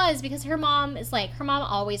sure it was, because her mom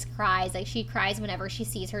always cries. Like, she cries whenever she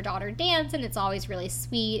sees her daughter dance, and it's always really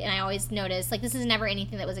sweet. And I always notice, like, this is never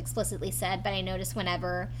anything that was explicitly said, but I notice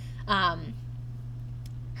whenever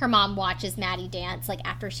her mom watches Maddie dance, like,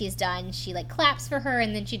 after she's done, she, like, claps for her,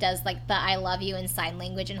 and then she does, like, the I love you in sign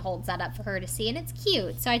language and holds that up for her to see, and it's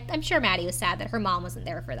cute. So I'm sure Maddie was sad that her mom wasn't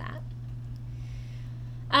there for that.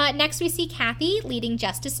 Next, we see Kathy leading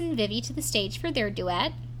Justice and Vivi to the stage for their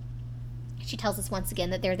duet. She tells us once again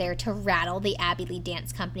that they're there to rattle the Abbey Lee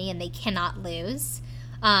Dance Company, and they cannot lose.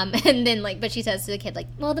 And then, like, but she says to the kid, like,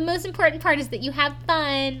 well, the most important part is that you have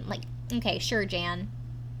fun. Like, okay, sure, Jan.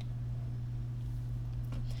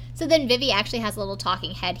 So then Vivi actually has a little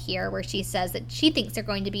talking head here where she says that she thinks they're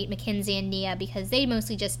going to beat Mackenzie and Nia because they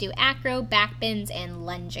mostly just do acro, backbends, and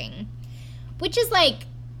lunging. Which is like,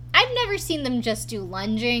 I've never seen them just do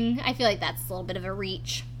lunging. I feel like that's a little bit of a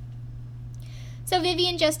reach. So Vivi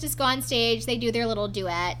and Justice go on stage. They do their little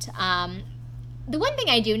duet. The one thing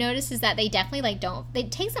I do notice is that they definitely like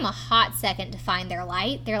it takes them a hot second to find their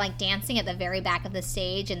light. They're like dancing at the very back of the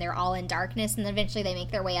stage and they're all in darkness, and then eventually they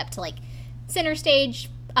make their way up to like center stage,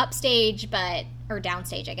 upstage, or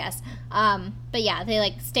downstage, I guess. But yeah, they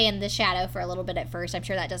like stay in the shadow for a little bit at first. I'm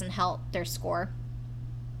sure that doesn't help their score.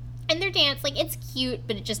 And their dance, like, it's cute,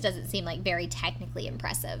 but it just doesn't seem like very technically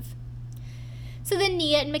impressive. So then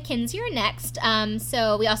Nia and Mackenzie are next.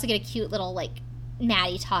 So we also get a cute little like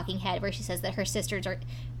Maddie talking head where she says that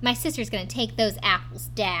my sister's going to take those apples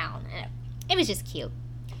down. It was just cute.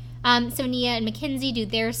 So Nia and Mackenzie do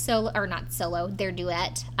their their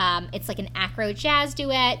duet. It's like an acro jazz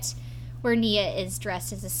duet where Nia is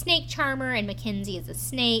dressed as a snake charmer and Mackenzie is a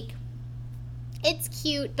snake. It's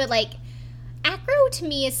cute, but like acro to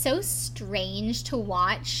me is so strange to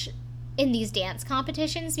watch in these dance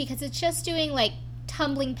competitions because it's just doing like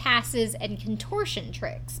tumbling passes and contortion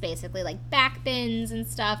tricks, basically like back bends and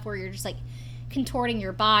stuff where you're just like contorting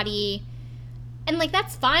your body. And like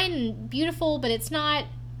that's fine and beautiful, but it's not,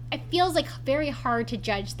 it feels like very hard to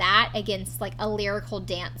judge that against like a lyrical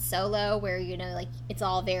dance solo where, you know, like it's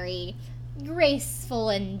all very graceful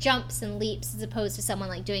and jumps and leaps as opposed to someone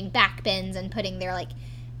like doing back bends and putting their like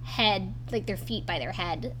head, like their feet by their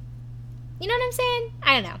head. You know what I'm saying?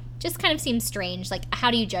 I don't know. Just kind of seems strange. Like, how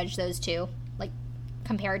do you judge those two, like,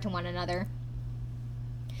 compared to one another?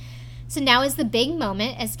 So now is the big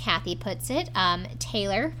moment, as Kathy puts it.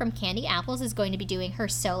 Taylor from Candy Apples is going to be doing her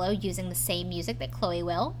solo using the same music that Chloe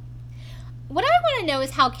will. What I want to know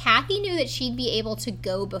is how Kathy knew that she'd be able to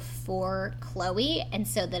go before Chloe, and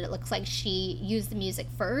so that it looks like she used the music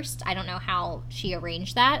first. I don't know how she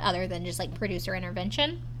arranged that, other than just, like, producer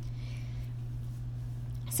intervention.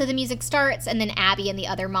 So the music starts, and then Abby and the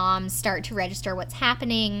other moms start to register what's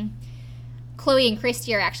happening. Chloe and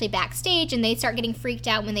Christy are actually backstage, and they start getting freaked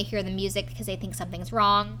out when they hear the music because they think something's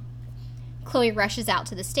wrong. Chloe rushes out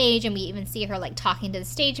to the stage, and we even see her, like, talking to the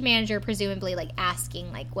stage manager, presumably, like,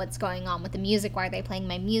 asking, like, what's going on with the music? Why are they playing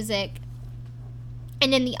my music?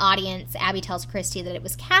 And in the audience, Abby tells Christy that it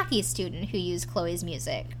was Kathy's student who used Chloe's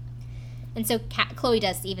music. And so Chloe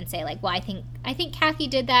does even say, like, well, I think Kathy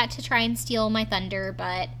did that to try and steal my thunder,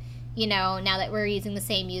 but, you know, now that we're using the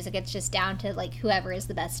same music, it's just down to, like, whoever is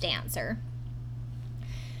the best dancer.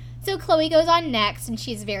 So Chloe goes on next, and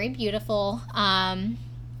she's very beautiful, and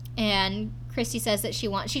Christy says that she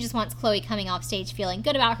just wants Chloe coming off stage feeling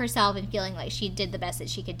good about herself and feeling like she did the best that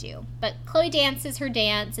she could do. But Chloe dances her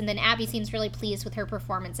dance, and then Abby seems really pleased with her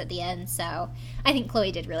performance at the end, so I think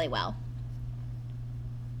Chloe did really well.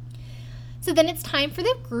 So then it's time for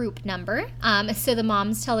the group number. So the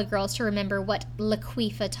moms tell the girls to remember what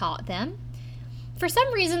Laquifa taught them. For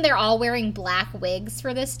some reason, they're all wearing black wigs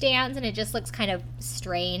for this dance, and it just looks kind of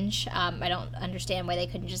strange. I don't understand why they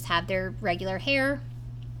couldn't just have their regular hair.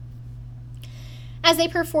 As they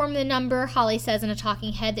perform the number, Holly says in a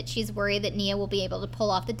talking head that she's worried that Nia will be able to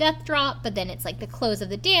pull off the death drop, but then it's like the close of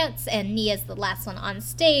the dance, and Nia's the last one on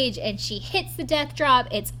stage, and she hits the death drop.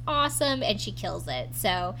 It's awesome, and she kills it.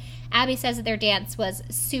 So Abby says that their dance was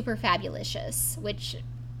super fabulicious, which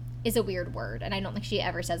is a weird word, and I don't think she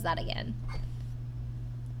ever says that again.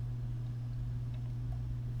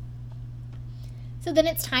 So then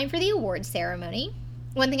it's time for the awards ceremony.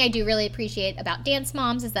 One thing I do really appreciate about Dance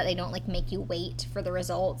Moms is that they don't, like, make you wait for the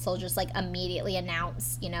results. They'll just, like, immediately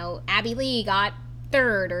announce, you know, Abby Lee got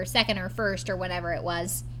 3rd or 2nd or 1st or whatever it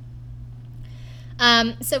was.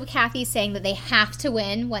 So Kathy's saying that they have to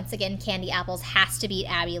win. Once again, Candy Apples has to beat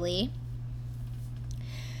Abby Lee.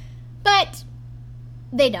 But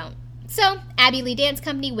they don't. So Abby Lee Dance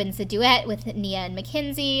Company wins the duet with Nia and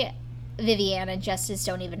Mackenzie. Vivian and Justice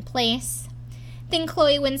don't even place. Then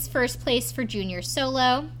Chloe wins 1st place for junior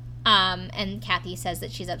solo. And Kathy says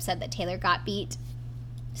that she's upset that Taylor got beat.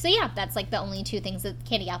 So yeah, that's like the only 2 things that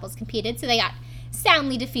Candy Apples competed. So they got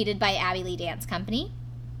soundly defeated by Abby Lee Dance Company.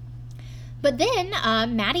 But then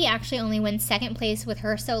Maddie actually only wins 2nd place with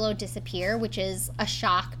her solo Disappear, which is a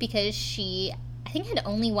shock because she, I think, had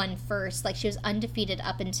only won 1st. Like, she was undefeated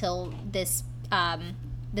up until this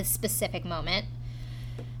specific moment.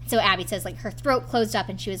 So Abby says, like, her throat closed up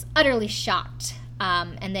and she was utterly shocked.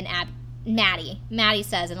 And then Maddie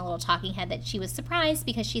says in a little talking head that she was surprised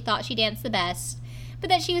because she thought she danced the best, but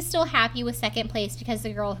that she was still happy with 2nd place because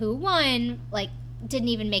the girl who won, like, didn't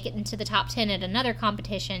even make it into the top 10 at another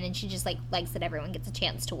competition, and she just, like, likes that everyone gets a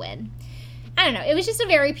chance to win. I don't know. It was just a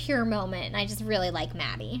very pure moment, and I just really like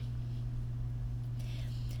Maddie.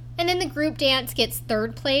 And then the group dance gets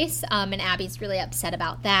 3rd place, and Abby's really upset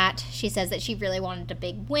about that. She says that she really wanted a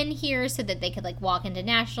big win here so that they could, like, walk into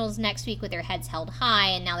nationals next week with their heads held high,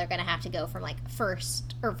 and now they're going to have to go from, like, from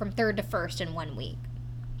 3rd to 1st in 1 week.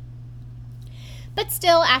 But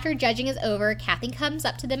still, after judging is over, Kathy comes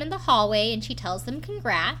up to them in the hallway and she tells them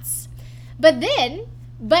congrats. But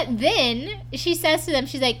then she says to them,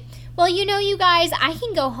 she's like, well, you know, you guys, I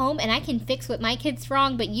can go home and I can fix what my kid's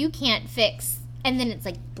wrong, but you can't fix. And then it's,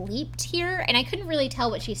 like, bleeped here, and I couldn't really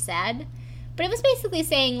tell what she said. But it was basically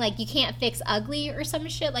saying, like, you can't fix ugly or some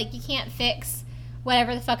shit. Like, you can't fix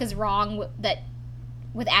whatever the fuck is wrong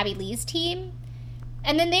with Abby Lee's team.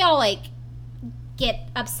 And then they all, like, get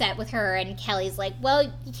upset with her, and Kelly's like, well,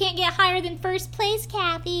 you can't get higher than 1st place,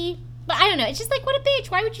 Kathy. But I don't know, it's just like, what a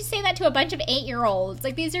bitch. Why would you say that to a bunch of 8-year-olds?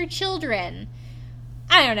 Like, these are children.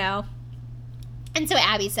 I don't know. And so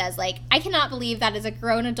Abby says, like, I cannot believe that is a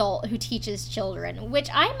grown adult who teaches children, which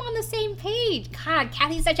I'm on the same page. God,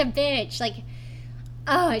 Kathy's such a bitch. Like,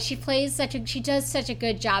 oh, she does such a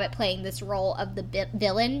good job at playing this role of the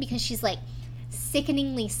villain, because she's, like,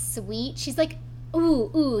 sickeningly sweet. She's like,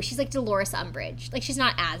 ooh, she's like Dolores Umbridge. Like, she's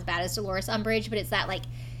not as bad as Dolores Umbridge, but it's that, like,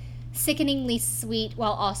 sickeningly sweet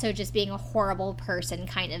while also just being a horrible person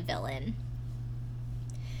kind of villain.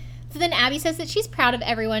 So then Abby says that she's proud of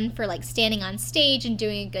everyone for, like, standing on stage and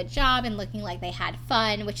doing a good job and looking like they had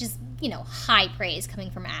fun, which is, you know, high praise coming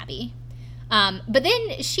from Abby. But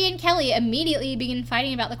then she and Kelly immediately begin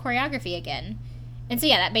fighting about the choreography again. And so,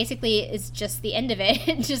 yeah, that basically is just the end of it.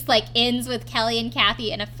 It just, like, ends with Kelly and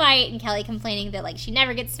Kathy in a fight, and Kelly complaining that, like, she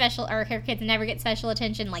never gets special, or her kids never get special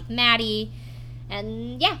attention like Maddie.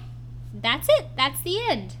 And, yeah, that's it. That's the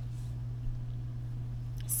end.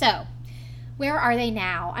 So, where are they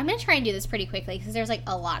now? I'm going to try and do this pretty quickly because there's, like,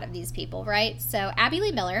 a lot of these people, right? So, Abby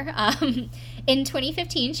Lee Miller, in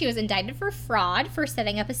 2015, she was indicted for fraud for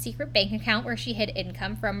setting up a secret bank account where she hid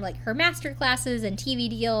income from, like, her master classes and TV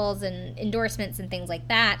deals and endorsements and things like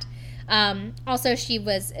that. Also, she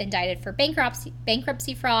was indicted for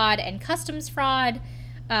bankruptcy fraud and customs fraud.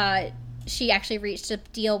 She actually reached a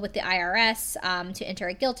deal with the IRS to enter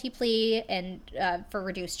a guilty plea and for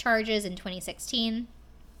reduced charges in 2016.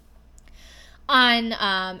 In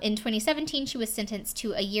 2017, she was sentenced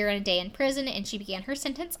to a year and a day in prison, and she began her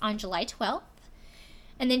sentence on July 12th.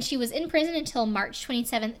 And then she was in prison until March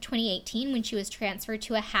 27th, 2018, when she was transferred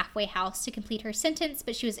to a halfway house to complete her sentence,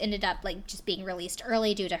 but she ended up, like, just being released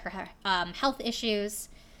early due to her health issues.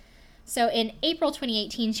 So in April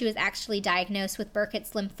 2018, she was actually diagnosed with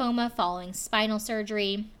Burkitt's lymphoma following spinal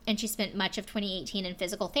surgery, and she spent much of 2018 in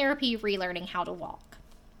physical therapy relearning how to walk.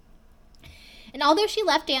 And although she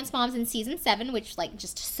left Dance Moms in season 7, which, like,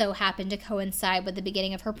 just so happened to coincide with the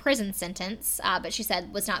beginning of her prison sentence, but she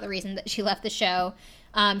said was not the reason that she left the show,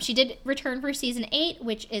 she did return for season 8,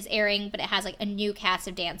 which is airing, but it has, like, a new cast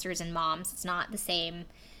of dancers and moms. It's not the same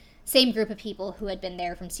group of people who had been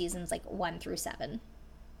there from seasons, like, 1 through 7.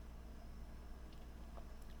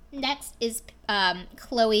 Next is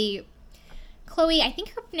Chloe. Chloe, I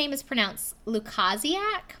think her name is pronounced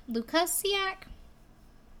Lukasiak.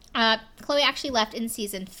 Chloe actually left in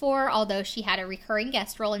season 4, although she had a recurring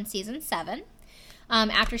guest role in season 7.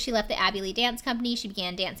 After she left the Abby Lee Dance Company, she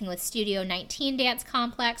began dancing with Studio 19 Dance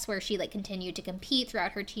Complex, where she, like, continued to compete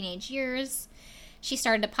throughout her teenage years. She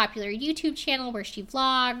started a popular YouTube channel where she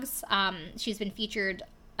vlogs. She's been featured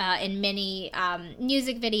in many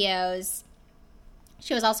music videos.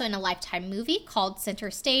 She was also in a Lifetime movie called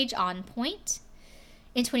Center Stage on Point.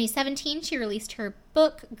 In 2017, she released her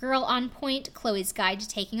book, Girl on Point, Chloe's Guide to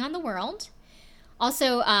Taking on the World.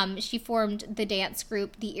 Also, she formed the dance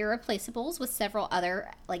group The Irreplaceables with several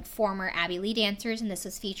other former Abby Lee dancers, and this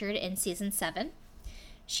was featured in season 7.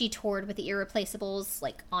 She toured with The Irreplaceables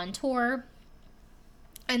on tour.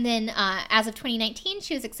 And then as of 2019,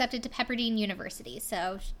 she was accepted to Pepperdine University.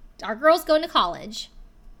 So our girl's going to college.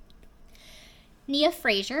 Nia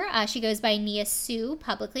Frazier, she goes by Nia Sue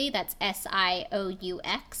publicly. That's Sioux,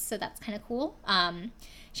 so that's kind of cool.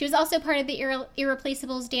 She was also part of the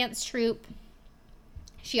Irreplaceables dance troupe.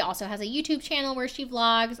 She also has a YouTube channel where she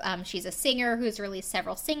vlogs. She's a singer who's released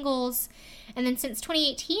several singles. And then since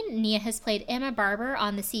 2018, Nia has played Emma Barber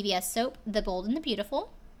on the CBS soap The Bold and the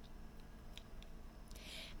Beautiful.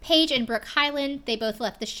 Paige and Brooke Hyland, they both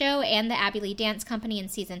left the show and the Abby Lee Dance Company in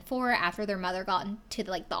season 4 after their mother got into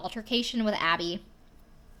the altercation with Abby.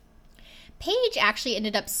 Paige actually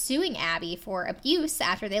ended up suing Abby for abuse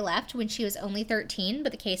after they left when she was only 13,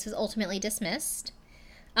 but the case was ultimately dismissed.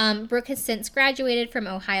 Brooke has since graduated from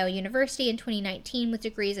Ohio University in 2019 with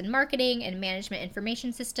degrees in marketing and management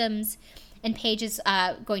information systems, and Paige is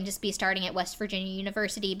going to be starting at West Virginia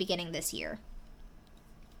University beginning this year.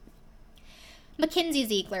 Mackenzie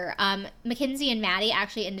Ziegler. Mackenzie and Maddie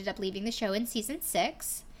actually ended up leaving the show in season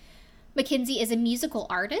 6. Mackenzie is a musical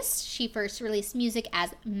artist. She first released music as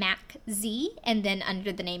Mac Z and then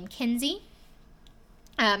under the name Kenzie.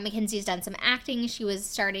 Mackenzie's done some acting. She was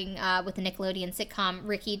starting with the Nickelodeon sitcom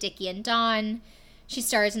Ricky, Dickie, and Dawn. She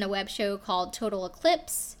stars in a web show called Total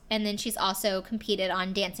Eclipse, and then she's also competed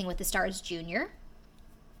on Dancing with the Stars Junior.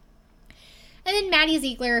 And then Maddie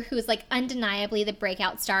Ziegler, who is undeniably the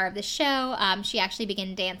breakout star of the show. She actually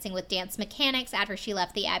began dancing with Dance Mechanics after she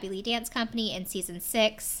left the Abby Lee Dance Company in season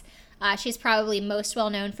 6. She's probably most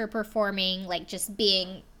well known for performing, just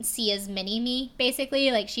being Sia's mini-me,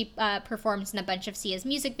 basically. She performs in a bunch of Sia's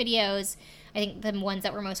music videos. I think the ones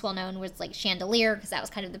that were most well known was, Chandelier, because that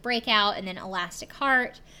was kind of the breakout, and then Elastic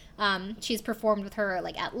Heart. She's performed with her,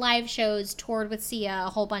 at live shows, toured with Sia,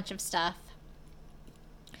 a whole bunch of stuff.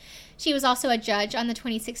 She was also a judge on the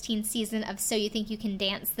 2016 season of So You Think You Can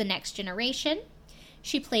Dance: The Next Generation.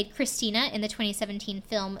 She played Christina in the 2017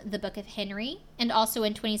 film The Book of Henry, and also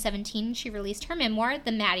in 2017 she released her memoir,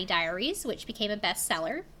 The Maddie Diaries, which became a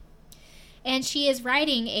bestseller. And she is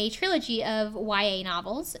writing a trilogy of YA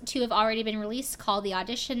novels. 2 have already been released, called The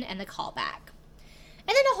Audition and The Callback. And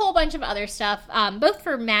then a whole bunch of other stuff, both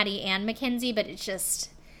for Maddie and Mackenzie, but it's just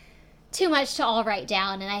too much to all write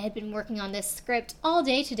down, and I had been working on this script all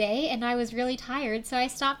day today, and I was really tired, so I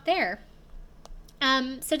stopped there.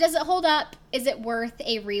 So does it hold up? Is it worth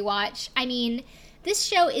a rewatch? I mean, this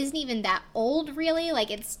show isn't even that old, really.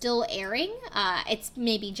 It's still airing. It's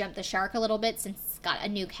maybe jumped the shark a little bit since it's got a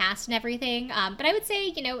new cast and everything. But I would say,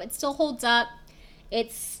 it still holds up.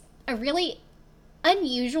 It's a really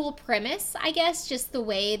unusual premise, I guess, just the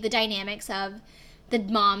way the dynamics of the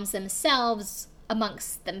moms themselves,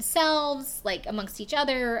 amongst each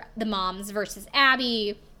other, the moms versus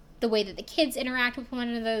Abby, the way that the kids interact with one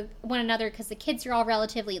another, because the kids are all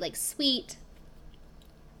relatively, sweet.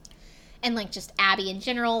 And, just Abby in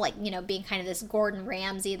general, being kind of this Gordon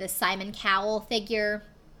Ramsay, this Simon Cowell figure.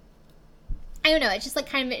 I don't know, it's just,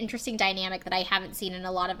 kind of an interesting dynamic that I haven't seen in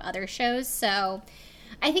a lot of other shows, so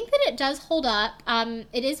I think that it does hold up.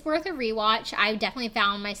 It is worth a rewatch. I definitely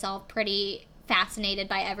found myself pretty fascinated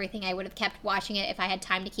by everything. I would have kept watching it if I had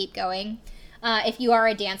time to keep going. If you are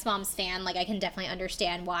a Dance Moms fan, I can definitely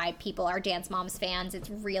understand why people are Dance Moms fans. It's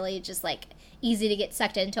really just, easy to get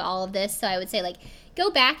sucked into all of this. So I would say,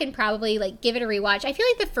 go back and probably, give it a rewatch. I feel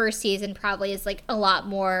like the first season probably is, a lot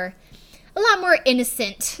more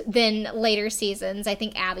innocent than later seasons. I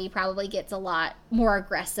think Abby probably gets a lot more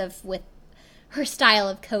aggressive with her style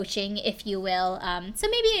of coaching, if you will. So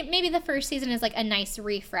maybe the first season is, a nice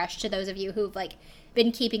refresh to those of you who've,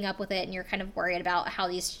 been keeping up with it and you're kind of worried about how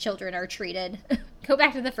these children are treated. Go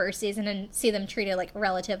back to the first season and see them treated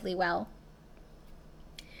relatively well.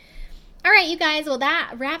 All right, you guys, well,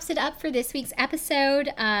 that wraps it up for this week's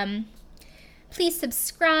episode. Please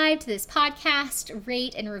subscribe to this podcast,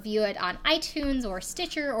 rate and review it on iTunes or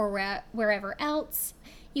Stitcher or wherever else.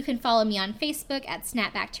 You can follow me on Facebook at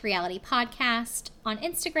Snapback to Reality Podcast, on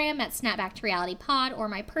Instagram at Snapback to Reality Pod, or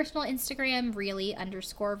my personal Instagram,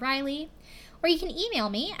 really_Riley. Or you can email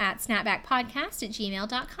me at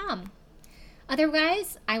snapbackpodcast@gmail.com.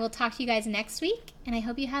 Otherwise, I will talk to you guys next week, and I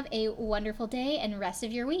hope you have a wonderful day and rest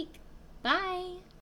of your week. Bye!